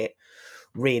 as it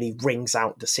really rings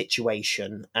out the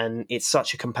situation. And it's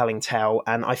such a compelling tale.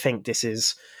 And I think this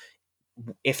is,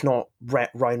 if not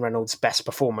Ryan Reynolds' best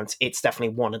performance, it's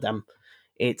definitely one of them.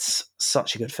 It's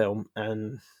such a good film.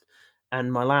 And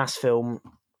my last film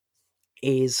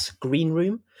is Green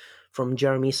Room from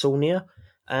Jeremy Saulnier.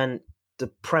 And the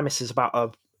premise is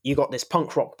about you got this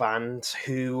punk rock band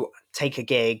who take a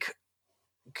gig,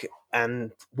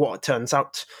 and what it turns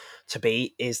out to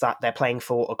be is that they're playing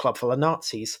for a club full of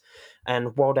Nazis.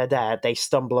 And while they're there, they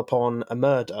stumble upon a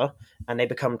murder, and they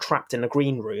become trapped in a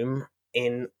green room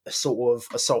in a sort of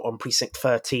Assault on Precinct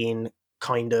 13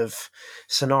 kind of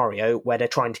scenario, where they're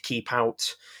trying to keep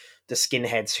out the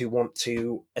skinheads who want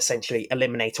to essentially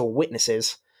eliminate all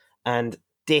witnesses. And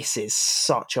this is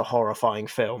such a horrifying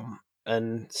film.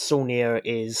 And Saulnier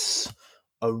is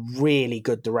a really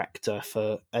good director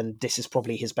and this is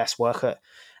probably his best work.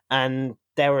 And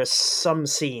there are some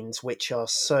scenes which are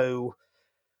so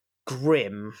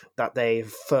grim that they've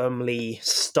firmly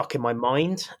stuck in my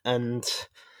mind. And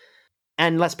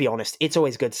let's be honest, it's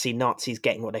always good to see Nazis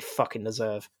getting what they fucking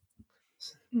deserve.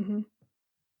 Mm-hmm.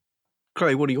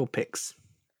 Chloe, what are your picks?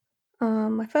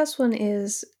 My first one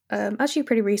is actually a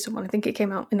pretty recent one. I think it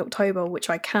came out in October, which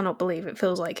I cannot believe. It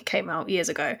feels like it came out years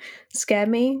ago. Scare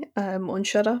Me on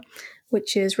Shudder,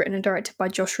 which is written and directed by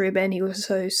Josh Rubin. He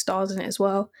also stars in it as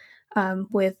well,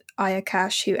 with Aya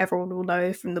Cash, who everyone will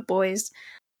know from The Boys.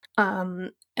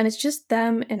 And it's just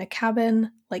them in a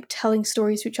cabin, like telling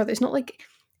stories to each other. It's not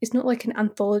like an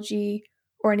anthology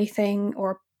or anything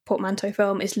or a portmanteau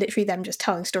film. It's literally them just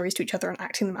telling stories to each other and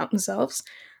acting them out themselves.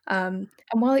 And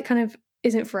while it kind of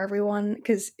isn't for everyone,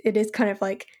 because it is kind of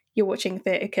like you're watching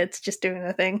theatre kids just doing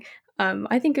their thing,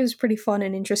 I think it was pretty fun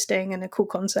and interesting and a cool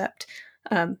concept,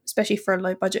 especially for a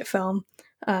low budget film.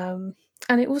 And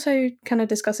it also kind of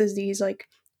discusses these like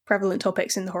prevalent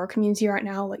topics in the horror community right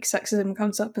now, like sexism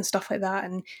comes up and stuff like that,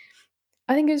 and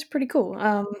I think it was pretty cool.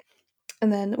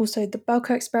 And then also The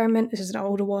Belko Experiment. This is an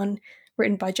older one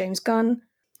written by James Gunn,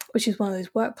 which is one of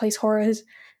those workplace horrors.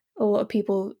 A lot of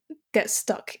people get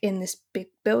stuck in this big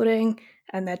building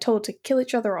and they're told to kill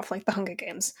each other off like the Hunger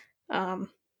Games. And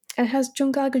it has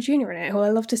John Gallagher Jr. in it, who I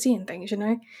love to see in things, you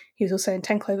know? He was also in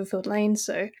 10 Cloverfield Lane,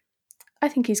 so I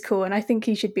think he's cool and I think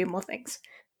he should be in more things.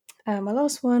 My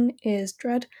last one is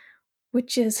Dread,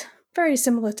 which is very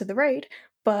similar to The Raid,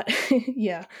 but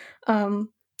yeah.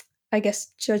 I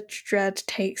guess Judge Dredd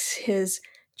takes his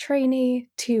trainee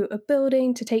to a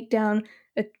building to take down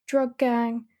a drug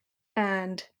gang,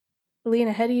 and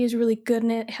Lena Headey is really good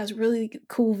in it. It has really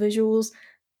cool visuals,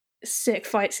 sick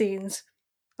fight scenes.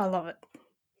 I love it.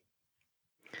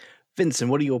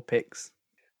 Vincent, what are your picks?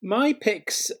 My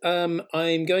picks, I'm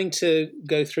going to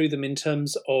go through them in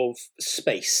terms of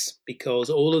space, because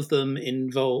all of them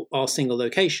are single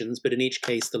locations, but in each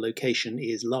case the location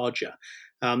is larger.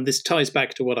 This ties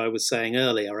back to what I was saying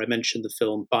earlier. I mentioned the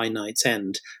film By Night's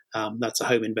End. That's a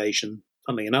home invasion,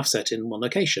 funnily enough, set in one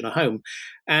location, a home.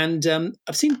 And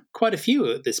I've seen quite a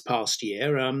few this past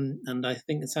year, and I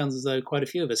think it sounds as though quite a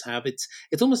few of us have.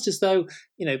 It's almost as though,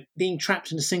 being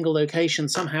trapped in a single location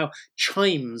somehow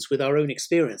chimes with our own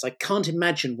experience. I can't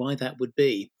imagine why that would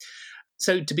be.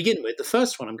 So to begin with, the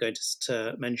first one I'm going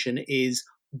to mention is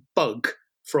Bug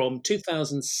from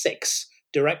 2006,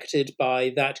 directed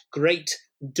by that great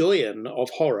doyen of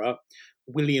horror,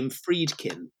 William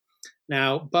Friedkin.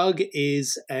 Now, Bug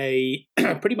is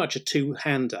pretty much a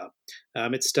two-hander.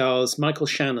 It stars Michael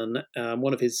Shannon,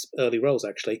 one of his early roles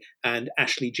actually, and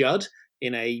Ashley Judd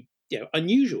in a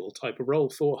unusual type of role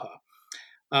for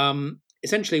her.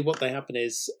 Essentially, what they happen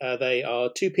is they are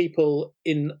two people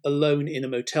alone in a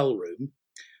motel room.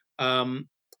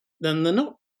 Then they're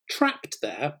not trapped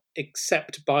there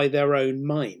except by their own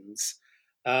minds.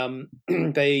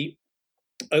 They,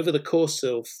 over the course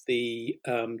of the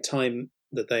time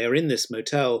that they are in this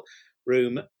motel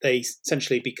room, they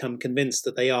essentially become convinced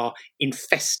that they are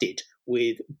infested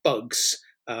with bugs,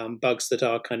 bugs that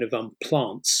are kind of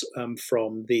plants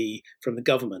from the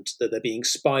government, that they're being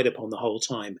spied upon the whole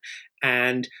time,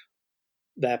 and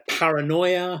their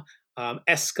paranoia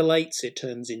escalates. It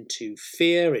turns into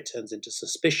fear. It turns into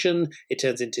suspicion. It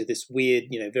turns into this weird,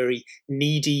 very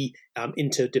needy,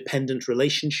 interdependent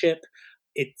relationship.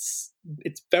 It's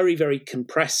very, very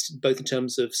compressed, both in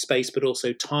terms of space but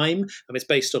also time. It's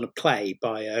based on a play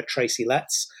by Tracy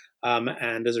Letts,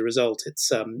 and as a result,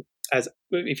 it's as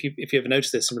if you ever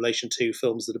notice this in relation to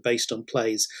films that are based on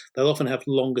plays, they'll often have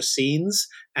longer scenes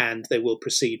and they will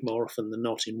proceed more often than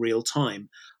not in real time.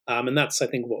 And that's, I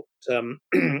think, what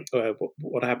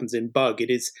happens in Bug.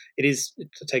 It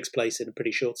takes place in a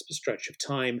pretty short stretch of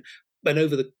time. But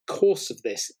over the course of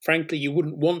this, frankly, you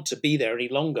wouldn't want to be there any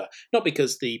longer. Not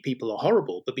because the people are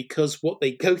horrible, but because what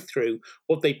they go through,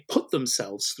 what they put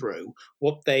themselves through,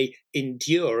 what they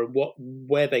endure, and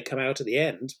where they come out at the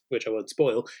end, which I won't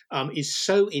spoil, is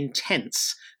so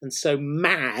intense and so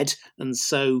mad and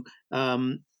so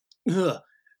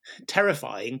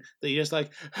terrifying that you're just like,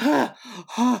 oh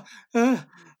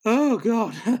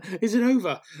God, is it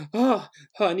over? Oh,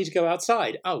 I need to go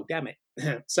outside. Oh, damn it.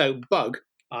 So Bug,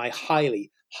 I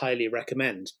highly, highly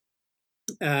recommend.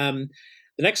 The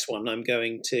next one I'm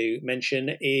going to mention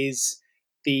is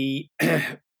the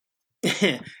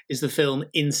is the film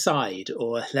Inside,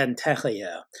 or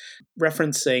L'Intérieur.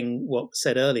 Referencing what was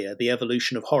said earlier, the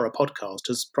Evolution of Horror podcast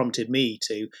has prompted me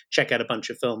to check out a bunch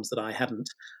of films that I hadn't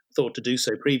thought to do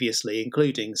so previously,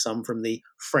 including some from the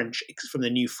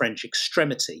new French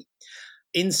Extremity.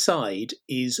 Inside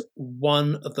is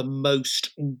one of the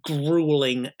most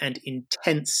grueling and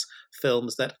intense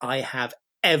films that I have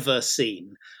ever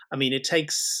seen. I mean,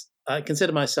 I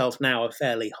consider myself now a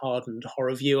fairly hardened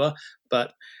horror viewer,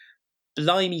 but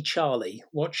blimey Charlie,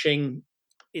 watching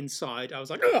Inside, I was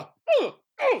like, I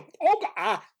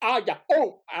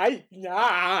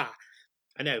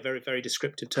know, very, very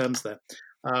descriptive terms there.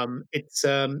 It's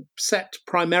set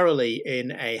primarily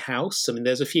in a house. I mean,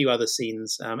 there's a few other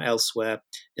scenes elsewhere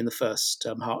in the first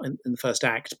in the first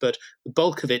act, but the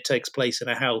bulk of it takes place in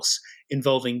a house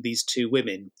involving these two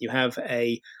women. You have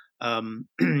a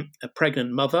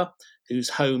pregnant mother whose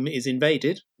home is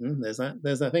invaded. There's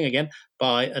that thing again,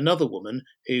 by another woman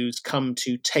who's come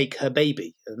to take her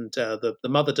baby, and the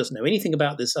mother doesn't know anything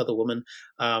about this other woman,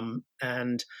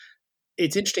 and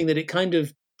it's interesting that it kind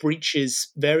of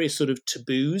breaches various sort of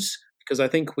taboos, because I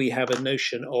think we have a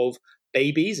notion of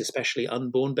babies, especially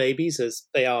unborn babies, as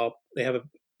they have a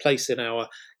place in our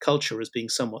culture as being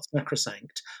somewhat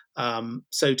sacrosanct.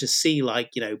 So to see,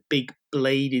 like, big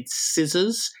bladed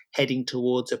scissors heading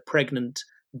towards a pregnant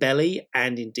belly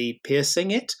and indeed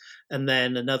piercing it, and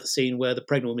then another scene where the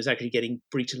pregnant woman is actually getting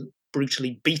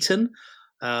brutally beaten,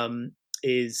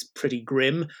 is pretty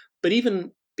grim. But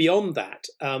even beyond that,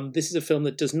 this is a film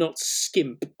that does not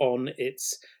skimp on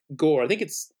its gore. I think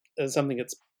it's something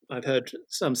that's I've heard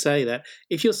some say that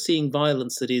if you're seeing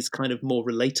violence that is kind of more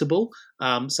relatable,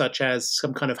 such as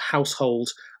some kind of household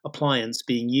appliance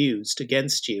being used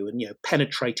against you and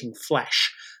penetrating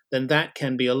flesh, then that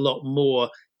can be a lot more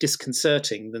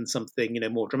disconcerting than something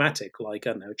more dramatic, like,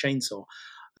 I don't know, a chainsaw.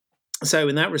 So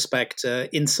in that respect,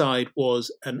 Inside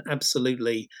was an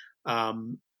absolutely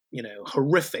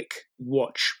horrific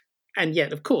watch. And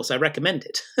yet, of course, I recommend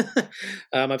it.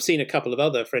 I've seen a couple of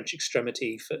other new French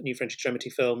Extremity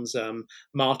films,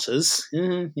 Martyrs,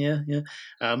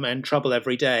 and Trouble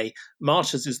Every Day.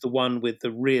 Martyrs is the one with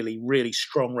the really, really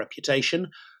strong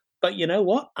reputation. But you know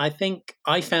what? I think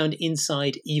I found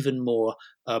Inside even more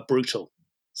brutal.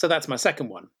 So that's my second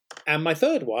one. And my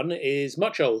third one is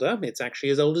much older. It's actually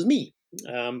as old as me,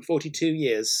 42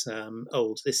 years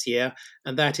old this year,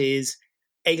 and that is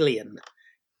Alien.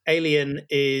 Alien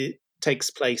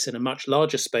takes place in a much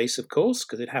larger space, of course,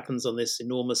 because it happens on this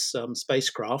enormous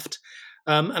spacecraft.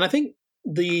 And I think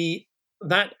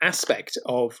that aspect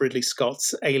of Ridley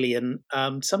Scott's Alien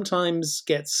sometimes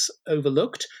gets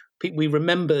overlooked. We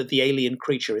remember the alien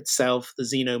creature itself, the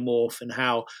xenomorph, and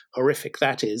how horrific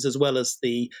that is, as well as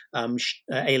the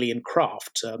alien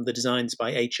craft, the designs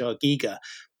by H.R. Giger.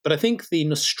 But I think the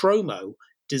Nostromo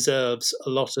deserves a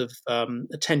lot of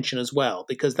attention as well,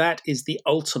 because that is the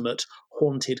ultimate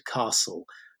haunted castle.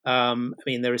 I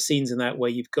mean, there are scenes in that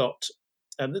where you've got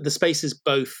the space is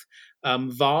both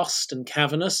vast and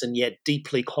cavernous and yet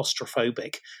deeply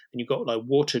claustrophobic, and you've got like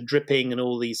water dripping and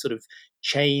all these sort of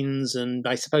chains, and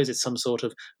I suppose it's some sort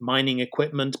of mining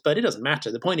equipment, but it doesn't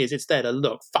matter. The point is it's there to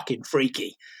look fucking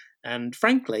freaky. And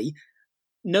frankly,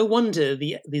 no wonder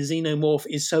the xenomorph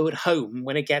is so at home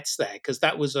when it gets there, because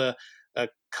that was a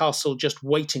castle just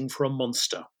waiting for a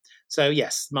monster. So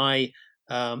yes,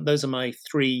 those are my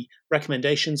three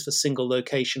recommendations for single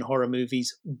location horror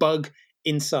movies: Bug,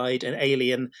 Inside, and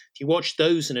Alien. If you watch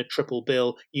those in a triple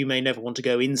bill, you may never want to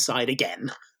go inside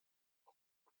again.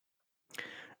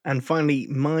 And finally,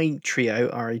 my trio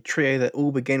are a trio that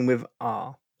all begin with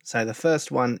R. So the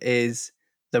first one is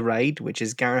The Raid, which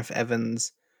is Gareth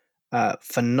Evans'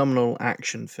 phenomenal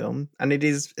action film. And it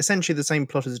is essentially the same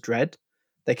plot as Dredd.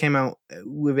 They came out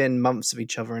within months of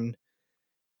each other, and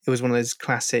it was one of those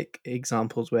classic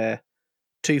examples where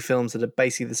two films that are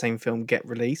basically the same film get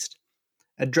released.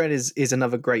 Dread is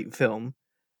another great film,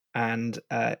 and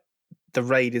The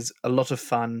Raid is a lot of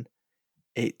fun.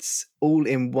 It's all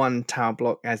in one tower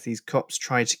block as these cops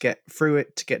try to get through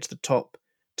it to get to the top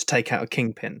to take out a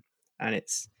kingpin, and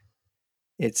it's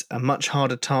a much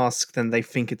harder task than they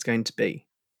think it's going to be,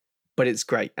 but it's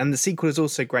great. And the sequel is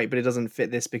also great, but it doesn't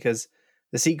fit this because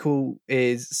the sequel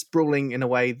is sprawling in a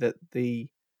way that the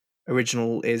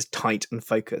original is tight and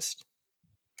focused.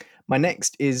 My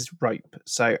next is Rope.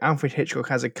 So Alfred Hitchcock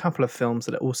has a couple of films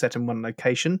that are all set in one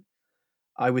location.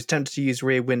 I was tempted to use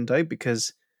Rear Window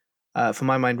because, for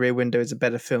my mind, Rear Window is a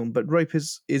better film, but Rope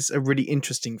is a really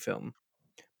interesting film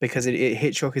because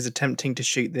Hitchcock is attempting to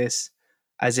shoot this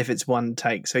as if it's one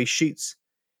take. So he shoots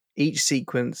each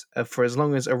sequence for as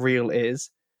long as a reel is,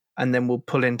 and then we'll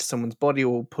pull into someone's body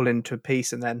or we'll pull into a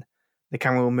piece, and then the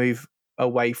camera will move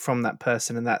away from that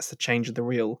person, and that's the change of the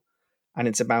reel. And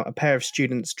it's about a pair of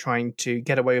students trying to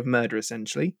get away with murder,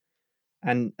 essentially.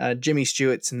 And Jimmy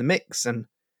Stewart's in the mix, and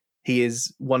he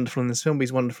is wonderful in this film.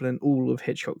 He's wonderful in all of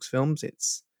Hitchcock's films.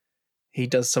 He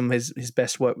does some of his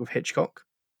best work with Hitchcock.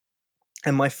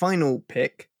 And my final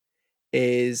pick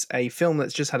is a film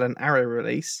that's just had an Arrow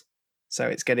release, so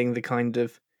it's getting the kind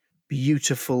of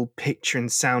beautiful picture and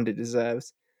sound it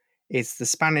deserves. It's the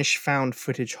Spanish found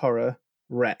footage horror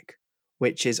Wreck,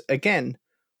 which is, again,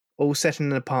 all set in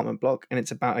an apartment block, and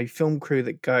it's about a film crew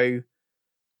that go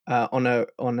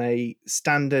on a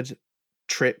standard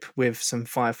trip with some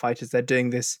firefighters. They're doing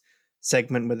this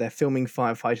segment where they're filming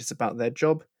firefighters about their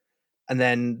job, and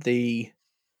then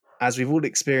as we've all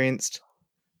experienced,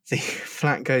 the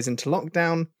flat goes into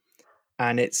lockdown,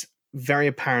 and it's very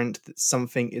apparent that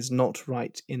something is not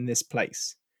right in this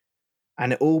place.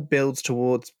 And it all builds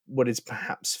towards what is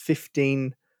perhaps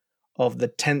 15 of the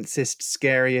tensest,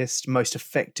 scariest, most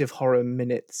effective horror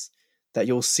minutes that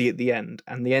you'll see at the end.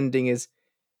 And the ending is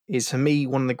for me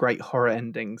one of the great horror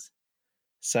endings.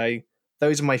 So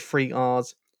those are my 3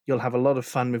 R's. You'll have a lot of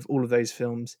fun with all of those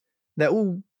films. They're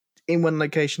all in one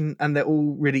location, and they're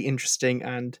all really interesting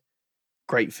and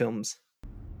great films.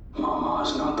 Mama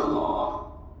is not the law.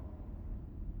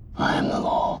 I am the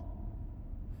law.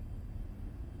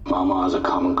 Mama is a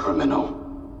common criminal.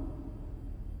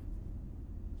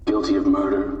 Guilty of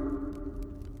murder.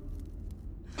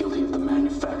 Guilty of the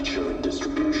manufacture and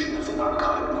distribution of the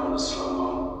narcotic known as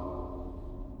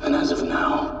slow-mo. And as of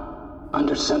now,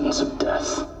 under sentence of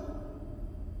death.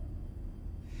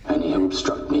 Any who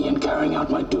obstruct me in carrying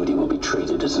out my duty will be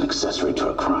treated as an accessory to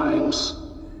her crimes.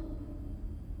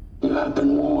 You have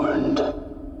been warned.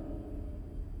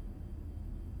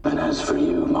 And as for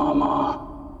you, Mama,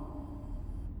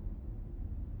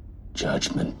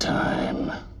 judgment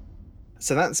time.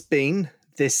 So that's been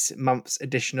this month's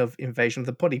edition of Invasion of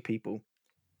the Body People.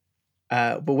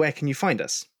 But where can you find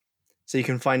us? So you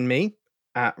can find me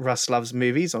at Russ Loves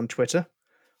Movies on Twitter.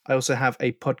 I also have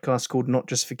a podcast called Not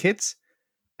Just for Kids,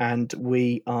 and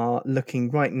we are looking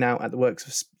right now at the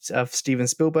works of Steven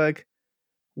Spielberg,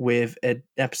 with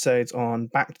episodes on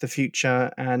Back to the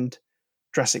Future and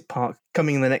Jurassic Park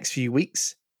coming in the next few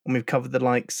weeks. And we've covered the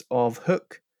likes of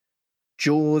Hook,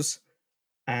 Jaws,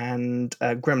 and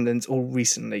Gremlins all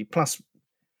recently. Plus,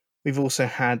 we've also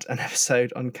had an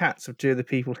episode on Cats with 2 of the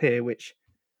people here, which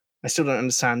I still don't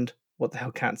understand what the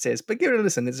hell Cats is, but give it a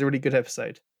listen. It's a really good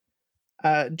episode.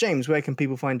 James, where can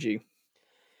people find you?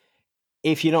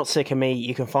 If you're not sick of me,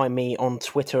 you can find me on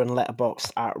Twitter and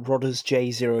Letterboxd at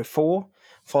RoddersJ04.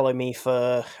 Follow me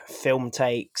for film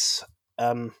takes,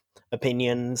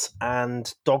 opinions,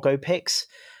 and doggo pics.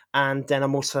 And then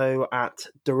I'm also at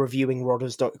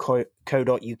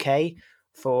thereviewingrodders.co.uk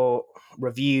for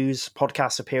reviews,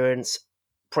 podcast appearance.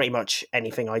 Pretty much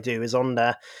anything I do is on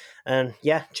there. And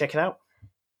yeah, check it out.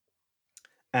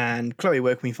 And Chloe,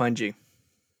 where can we find you?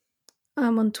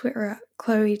 I'm on Twitter at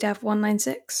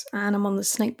ChloeDev196, and I'm on the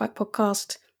Snakebite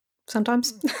podcast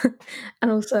sometimes,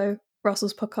 and also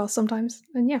Russell's podcast sometimes.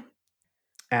 And yeah.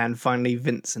 And finally,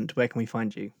 Vincent, where can we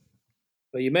find you?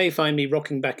 Well, you may find me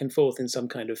rocking back and forth in some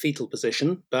kind of fetal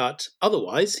position, but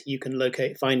otherwise you can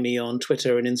find me on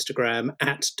Twitter and Instagram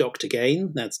at Dr.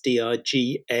 Gain. That's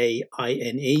DRGAINE.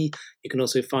 You can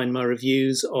also find my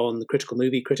reviews on the Critical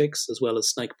Movie Critics, as well as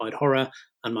Snakebite Horror,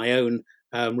 and my own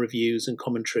reviews and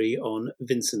commentary on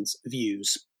Vincent's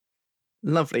Views.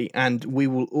 Lovely. And we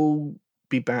will all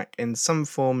be back in some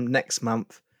form next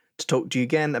month to talk to you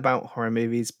again about horror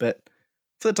movies. But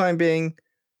for the time being,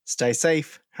 stay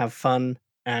safe, have fun,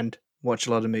 and watch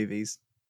a lot of movies.